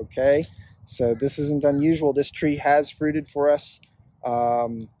size, okay? So this isn't unusual. This tree has fruited for us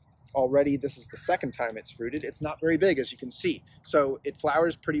already. This is the second time it's fruited. It's not very big, as you can see. So it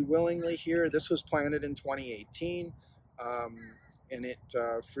flowers pretty willingly here. This was planted in 2018, and it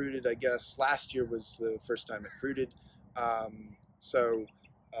fruited, I guess, last year was the first time it fruited. It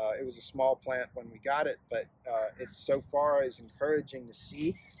was a small plant when we got it, but it so far is encouraging to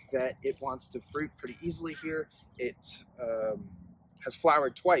see that it wants to fruit pretty easily here. It has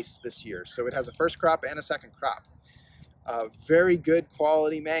flowered twice this year, so it has a first crop and a second crop. Very good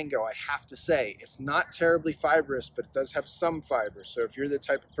quality mango, I have to say. It's not terribly fibrous, but it does have some fiber. So if you're the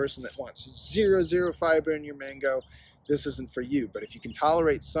type of person that wants zero fiber in your mango, this isn't for you. But if you can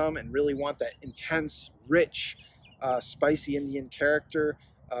tolerate some and really want that intense, rich, spicy Indian character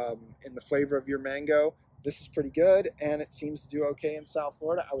in the flavor of your mango, this is pretty good, and it seems to do okay in South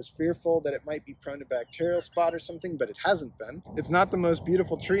Florida. I was fearful that it might be prone to bacterial spot or something, but it hasn't been. It's not the most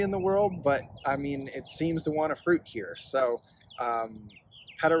beautiful tree in the world, but I mean, it seems to want to fruit here. So Pedda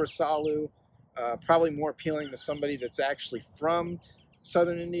Rasalu, probably more appealing to somebody that's actually from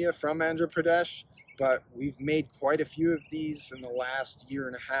southern India, from Andhra Pradesh, but we've made quite a few of these in the last year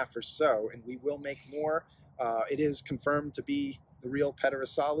and a half or so, and we will make more. It is confirmed to be the real Pedda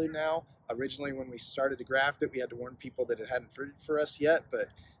Rasalu now. Originally, when we started to graft it, we had to warn people that it hadn't fruited for us yet, but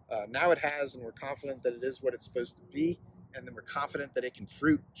now it has, and we're confident that it is what it's supposed to be, and then we're confident that it can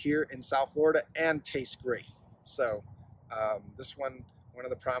fruit here in South Florida and taste great. So this one of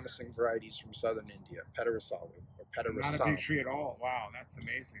the promising varieties from southern India, Pedda Rasalu, or Pedda Rassam. Not a big tree at all. Wow, that's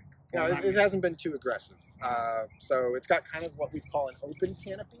amazing. No, it hasn't been too aggressive. So it's got kind of what we call an open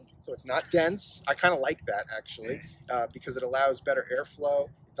canopy. So it's not dense. I kind of like that, actually, because it allows better airflow.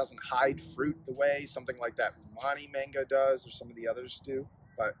 It doesn't hide fruit the way something like that Rumani mango does or some of the others do.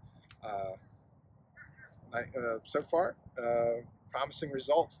 But so far, promising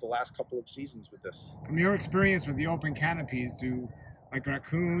results the last couple of seasons with this. From your experience with the open canopies, do like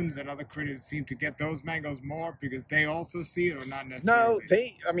raccoons and other critters seem to get those mangoes more because they also see it, or not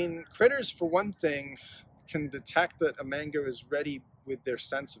necessarily? No, critters, for one thing, can detect that a mango is ready with their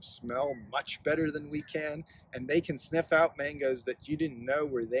sense of smell much better than we can, and they can sniff out mangoes that you didn't know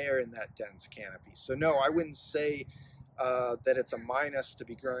were there in that dense canopy. So no, I wouldn't say that it's a minus to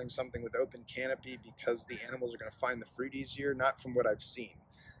be growing something with open canopy because the animals are going to find the fruit easier, not from what I've seen.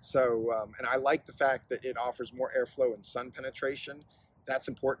 So, and I like the fact that it offers more airflow and sun penetration. That's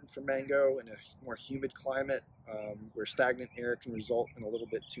important for mango in a more humid climate where stagnant air can result in a little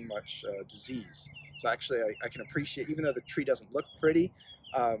bit too much disease. So actually, I can appreciate, even though the tree doesn't look pretty,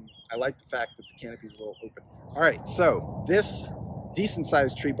 I like the fact that the canopy is a little open. All right, so this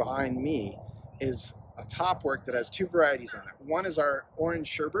decent-sized tree behind me is a topwork that has two varieties on it. One is our orange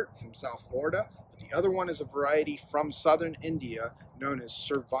sherbet from South Florida, but the other one is a variety from southern India known as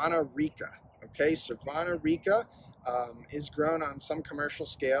Suvarnarekha. Okay, Suvarnarekha is grown on some commercial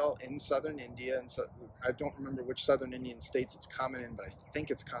scale in southern India, and so I don't remember which southern Indian states it's common in, but I think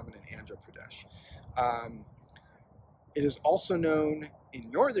it's common in Andhra Pradesh. It is also known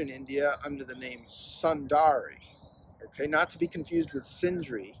in northern India under the name Sundari. Okay, not to be confused with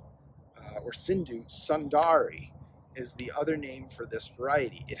Sindri or Sindhu. Sundari is the other name for this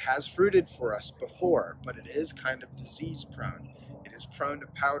variety. It has fruited for us before, but it is kind of disease prone. It is prone to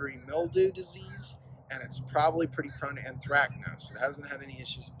powdery mildew disease, and it's probably pretty prone to anthracnose. It hasn't had any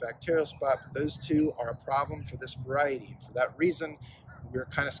issues with bacterial spot, but those two are a problem for this variety. And for that reason, we're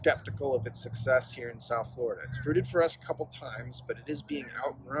kind of skeptical of its success here in South Florida. It's fruited for us a couple times, but it is being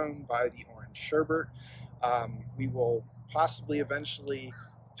outgrown by the orange sherbet. We will possibly eventually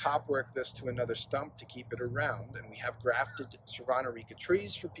top work this to another stump to keep it around, and we have grafted Suvarnarekha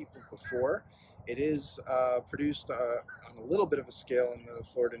trees for people before. It is produced on a little bit of a scale in the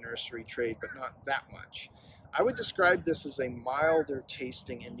Florida nursery trade, but not that much. I would describe this as a milder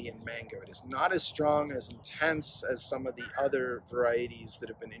tasting Indian mango. It is not as strong, as intense as some of the other varieties that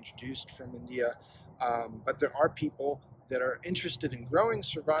have been introduced from India, but there are people that are interested in growing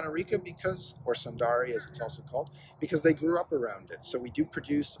Suvarnarekha because, or Sundari as it's also called, because they grew up around it. So we do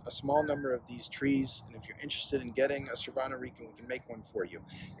produce a small number of these trees, and if you're interested in getting a Suvarnarekha, we can make one for you.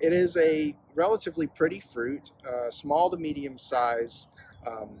 It is a relatively pretty fruit, small to medium size.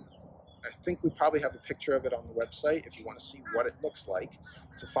 I think we probably have a picture of it on the website if you want to see what it looks like.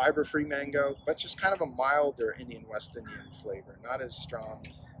 It's a fiber-free mango, but just kind of a milder Indian West Indian flavor, not as strong.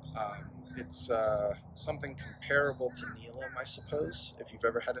 It's something comparable to Neelam, I suppose, if you've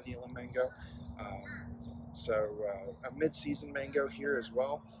ever had a Neelam mango. A mid-season mango here as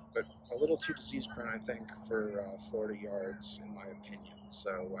well, but a little too disease-prone, I think, for Florida yards, in my opinion.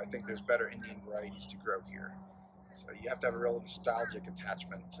 So I think there's better Indian varieties to grow here. So you have to have a real nostalgic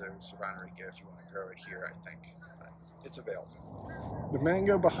attachment to Suvarnarekha if you want to grow it here, I think. But it's available. The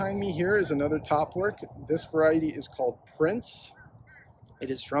mango behind me here is another top work. This variety is called Prince.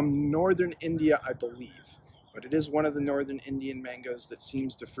 It is from northern India, I believe, but it is one of the northern Indian mangoes that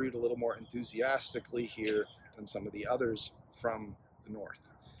seems to fruit a little more enthusiastically here than some of the others from the north.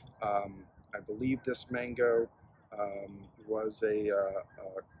 I believe this mango was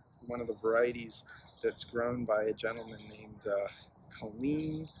one of the varieties that's grown by a gentleman named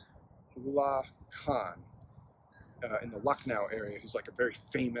Kaleem Ullah Khan in the Lucknow area, who's like a very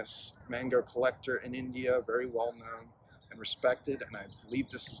famous mango collector in India, very well known and respected, and I believe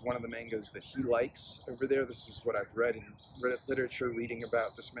this is one of the mangoes that he likes over there. This is what I've read in literature, reading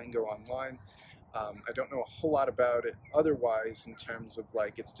about this mango online. I don't know a whole lot about it otherwise in terms of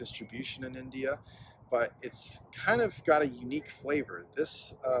like its distribution in India, but it's kind of got a unique flavor.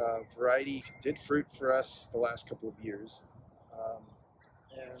 This variety did fruit for us the last couple of years,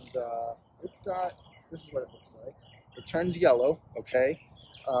 it's got, this is what it looks like. It turns yellow, okay?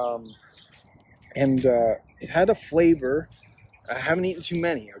 It had a flavor. I haven't eaten too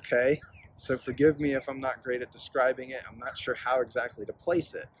many, okay? So forgive me if I'm not great at describing it. I'm not sure how exactly to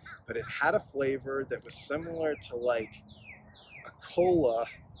place it, but it had a flavor that was similar to like a cola,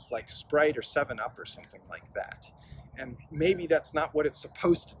 like Sprite or 7-Up or something like that. And maybe that's not what it's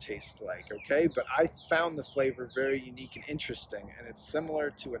supposed to taste like, okay? But I found the flavor very unique and interesting, and it's similar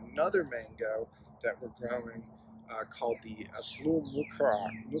to another mango that we're growing called the Ashlul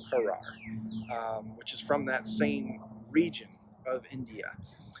Mukarar, which is from that same region of India.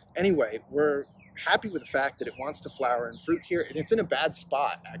 Anyway, we're happy with the fact that it wants to flower and fruit here, and it's in a bad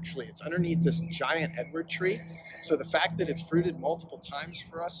spot, actually. It's underneath this giant Edward tree, so the fact that it's fruited multiple times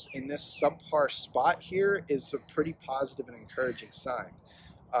for us in this subpar spot here is a pretty positive and encouraging sign.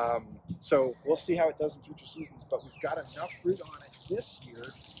 So we'll see how it does in future seasons, but we've got enough fruit on it this year.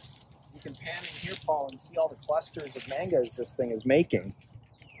 You can pan in here, Paul, and see all the clusters of mangoes this thing is making.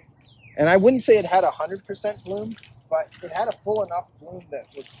 And I wouldn't say it had 100% bloom, but it had a full enough bloom that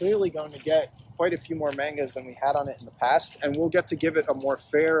we're clearly going to get quite a few more mangoes than we had on it in the past, and we'll get to give it a more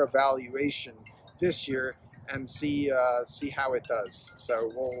fair evaluation this year and see how it does.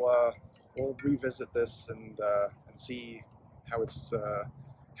 So we'll revisit this and see how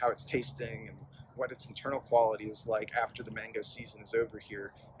it's tasting and what its internal quality is like after the mango season is over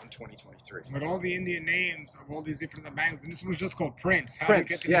here in 2023. But all the Indian names of all these different mangoes, and this was just called Prince. How Prince,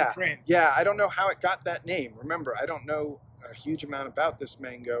 did it get to be Prince? Yeah, I don't know how it got that name. Remember, I don't know a huge amount about this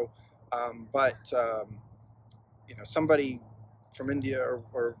mango, but somebody from India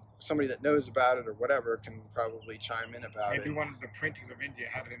or somebody that knows about it or whatever can probably chime in about it. Maybe one of the princes of India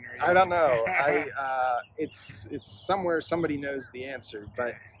had it in there. I don't know. It's somewhere somebody knows the answer,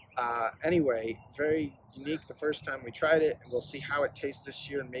 but anyway, very unique the first time we tried it, and we'll see how it tastes this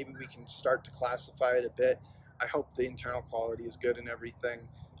year, and maybe we can start to classify it a bit. I hope the internal quality is good and everything,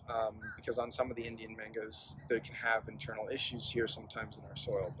 because on some of the Indian mangoes, they can have internal issues here sometimes in our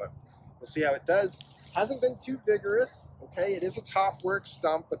soil, but we'll see how it does. Hasn't been too vigorous, okay? It is a top work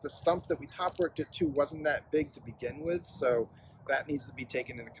stump, but the stump that we top worked it to wasn't that big to begin with, so that needs to be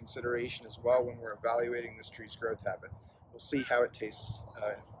taken into consideration as well when we're evaluating this tree's growth habit. We'll see how it tastes in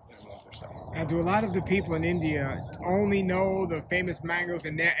a month or so. Now, do a lot of the people in India only know the famous mangoes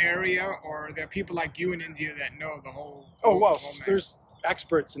in their area, or are there people like you in India that know the whole? Oh, well, there's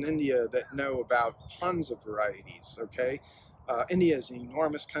experts in India that know about tons of varieties, okay? India is an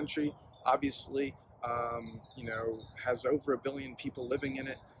enormous country, obviously, has over 1 billion people living in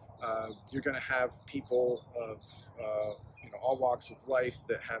it. You're going to have people of all walks of life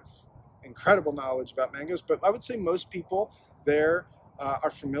that have incredible knowledge about mangoes, but I would say most people there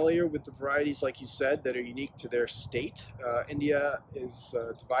are familiar with the varieties, like you said, that are unique to their state. India is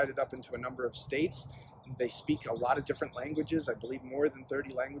divided up into a number of states. They speak a lot of different languages. I believe more than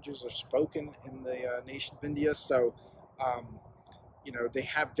 30 languages are spoken in the nation of India. So, they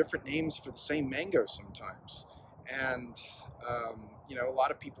have different names for the same mango sometimes. And, a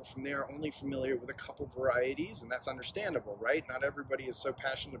lot of people from there are only familiar with a couple varieties, and that's understandable, right? Not everybody is so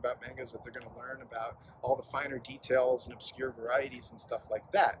passionate about mangoes that they're going to learn about all the finer details and obscure varieties and stuff like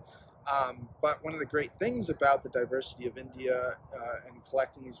that. But one of the great things about the diversity of India and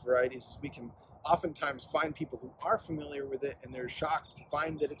collecting these varieties is we can oftentimes find people who are familiar with it, and they're shocked to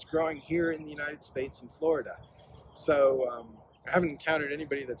find that it's growing here in the United States in Florida. So I haven't encountered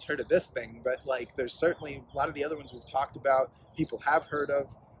anybody that's heard of this thing, but there's certainly a lot of the other ones we've talked about, people have heard of,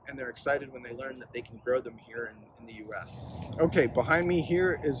 and they're excited when they learn that they can grow them here in the US. Okay, behind me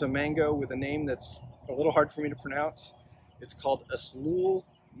here is a mango with a name that's a little hard for me to pronounce. It's called Ashlul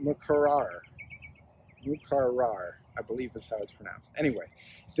Mukarar. Mukarar, I believe is how it's pronounced. Anyway,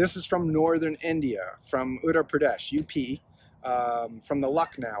 this is from northern India, from Uttar Pradesh, UP, from the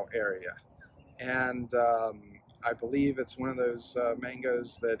Lucknow area. And I believe it's one of those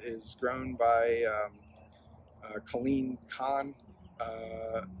mangoes that is grown by Kaleem Khan,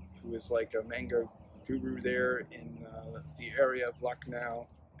 who is like a mango guru there in the area of Lucknow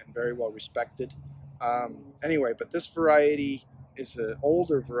and very well respected. Anyway, but this variety is an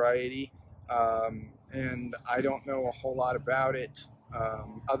older variety, and I don't know a whole lot about it,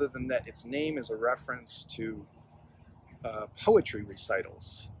 other than that its name is a reference to poetry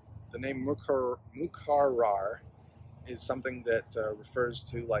recitals. The name Mukarar is something that refers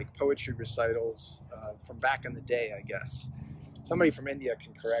to poetry recitals from back in the day, I guess. Somebody from India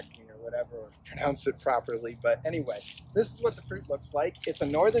can correct me or whatever, or pronounce it properly. But anyway, this is what the fruit looks like. It's a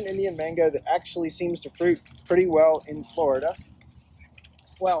northern Indian mango that actually seems to fruit pretty well in Florida.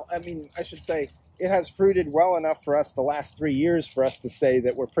 Well, I should say it has fruited well enough for us the last 3 years for us to say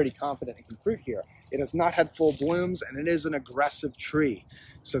that we're pretty confident it can fruit here. It has not had full blooms, and it is an aggressive tree.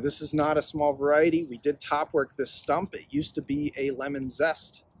 So this is not a small variety. We did top work this stump. It used to be a lemon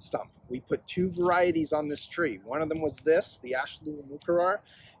zest stump. We put 2 varieties on this tree. One of them was this, the Ashlul Mukarar,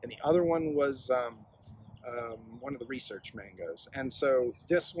 and the other one was one of the research mangoes. And so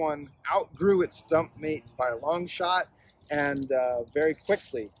this one outgrew its stump mate by a long shot, and very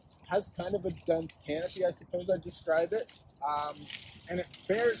quickly. Has kind of a dense canopy, I suppose I'd describe it. And it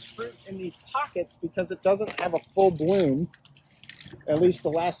bears fruit in these pockets because it doesn't have a full bloom, at least the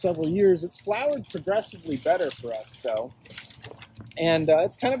last several years. It's flowered progressively better for us, though. And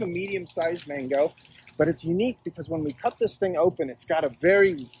it's kind of a medium-sized mango, but it's unique because when we cut this thing open, it's got a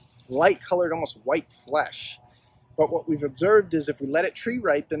very light-colored, almost white flesh. But what we've observed is if we let it tree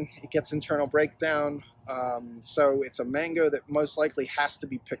ripen, it gets internal breakdown. So it's a mango that most likely has to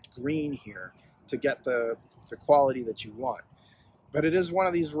be picked green here to get the quality that you want. But it is one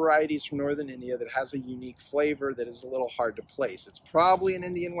of these varieties from northern India that has a unique flavor that is a little hard to place. It's probably an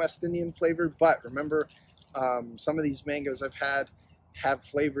Indian, West Indian flavor, but remember, some of these mangoes I've had have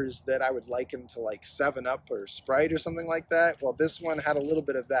flavors that I would liken to 7-Up or Sprite or something like that. Well, this one had a little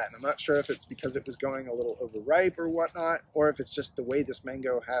bit of that, and I'm not sure if it's because it was going a little overripe or whatnot, or if it's just the way this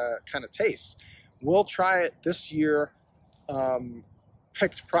mango kind of tastes. We'll try it this year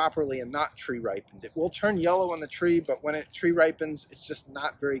picked properly and not tree ripened. It will turn yellow on the tree, but when it tree ripens, it's just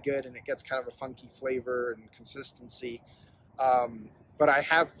not very good, and it gets kind of a funky flavor and consistency. But I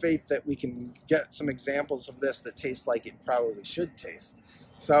have faith that we can get some examples of this that taste like it probably should taste.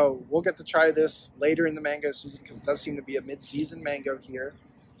 So we'll get to try this later in the mango season because it does seem to be a mid-season mango here,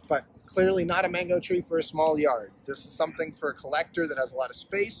 but clearly not a mango tree for a small yard. This is something for a collector that has a lot of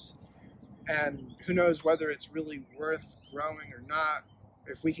space, and who knows whether it's really worth growing or not.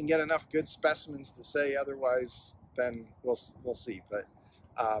 If we can get enough good specimens to say otherwise, then we'll see. But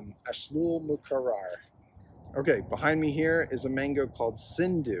Ashlul Mukarar. Okay, behind me here is a mango called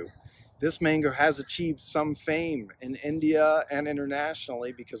Sindhu. This mango has achieved some fame in India and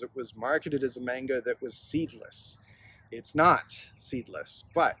internationally because it was marketed as a mango that was seedless. It's not seedless,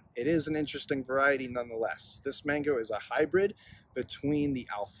 but it is an interesting variety nonetheless. This mango is a hybrid between the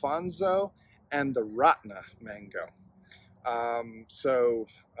Alfonso and the Ratna mango.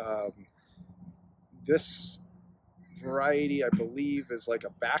 This variety, I believe, is like a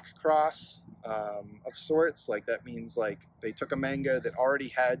back cross of sorts. That means they took a mango that already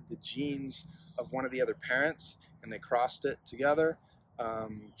had the genes of one of the other parents and they crossed it together.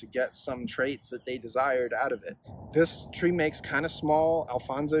 to get some traits that they desired out of it. This tree makes kind of small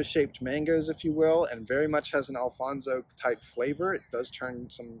Alfonso-shaped mangoes, if you will, and very much has an Alfonso-type flavor. It does turn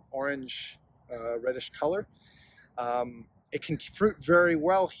some orange, reddish color. It can fruit very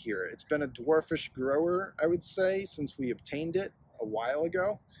well here. It's been a dwarfish grower, I would say, since we obtained it a while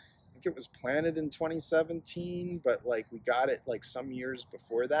ago. I think it was planted in 2017, but like we got it like some years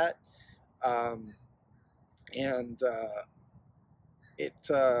before that.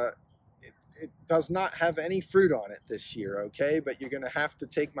 It does not have any fruit on it this year, okay? But you're going to have to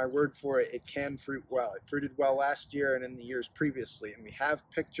take my word for it. It can fruit well. It fruited well last year and in the years previously, and we have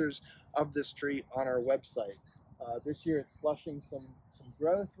pictures of this tree on our website. This year it's flushing some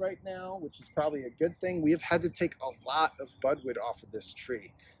growth right now, which is probably a good thing. We have had to take a lot of budwood off of this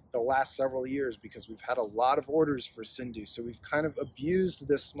tree the last several years because we've had a lot of orders for Sindhu, so we've kind of abused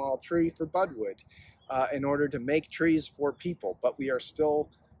this small tree for budwood in order to make trees for people, but we are still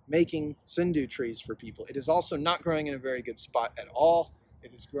making Sindhu trees for people. It is also not growing in a very good spot at all.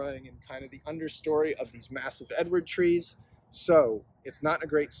 It is growing in kind of the understory of these massive Edward trees, so it's not in a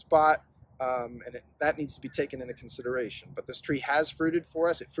great spot, and that needs to be taken into consideration. But this tree has fruited for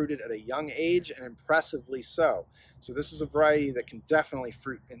us. It fruited at a young age, and impressively so. So this is a variety that can definitely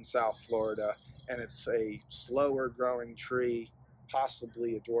fruit in South Florida, and it's a slower growing tree,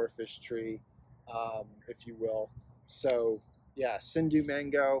 possibly a dwarfish tree, if you will. So yeah, Sindhu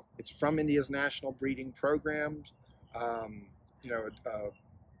mango. It's from India's national breeding program. You know,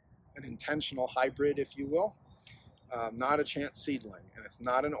 an intentional hybrid, if you will. Not a chance seedling, and it's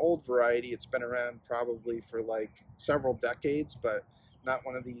not an old variety. It's been around probably for like several decades, but not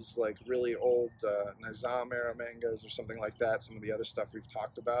one of these like really old Nizam era mangoes or something like that. Some of the other stuff we've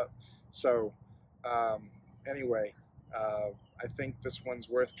talked about. So anyway, I think this one's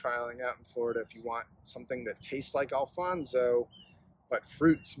worth trialing out in Florida if you want something that tastes like Alfonso, but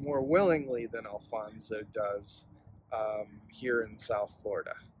fruits more willingly than Alfonso does here in South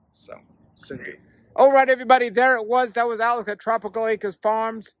Florida. So, Sindhu. All right, everybody, there it was. That was Alex at Tropical Acres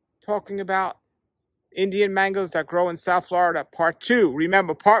Farms talking about Indian mangoes that grow in South Florida, part 2.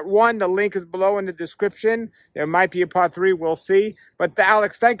 Remember, part 1, the link is below in the description. There might be a part 3, we'll see. But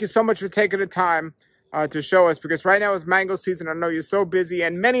Alex, thank you so much for taking the time to show us, because right now is mango season. I know you're so busy,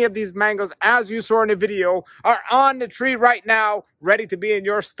 and many of these mangoes, as you saw in the video, are on the tree right now, ready to be in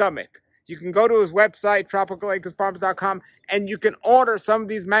your stomach. You can go to his website, tropicalacresfarms.com, and you can order some of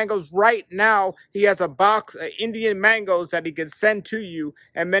these mangoes right now. He has a box of Indian mangoes that he can send to you,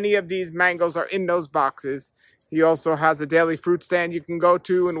 and many of these mangoes are in those boxes. He also has a daily fruit stand you can go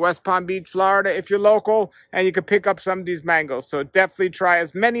to in West Palm Beach, Florida, if you're local, and you can pick up some of these mangoes. So definitely try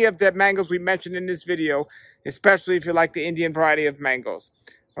as many of the mangoes we mentioned in this video, especially if you like the Indian variety of mangoes.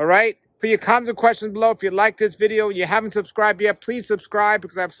 All right? Put your comments and questions below. If you like this video and you haven't subscribed yet, please subscribe,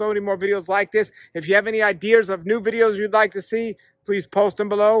 because I have so many more videos like this. If you have any ideas of new videos you'd like to see, please post them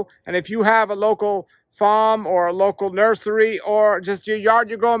below. And if you have a local farm or a local nursery or just your yard,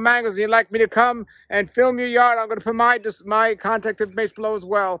 you're growing mangoes, and you'd like me to come and film your yard, I'm going to put my contact information below as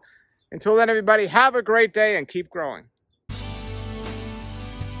well. Until then, everybody, have a great day and keep growing.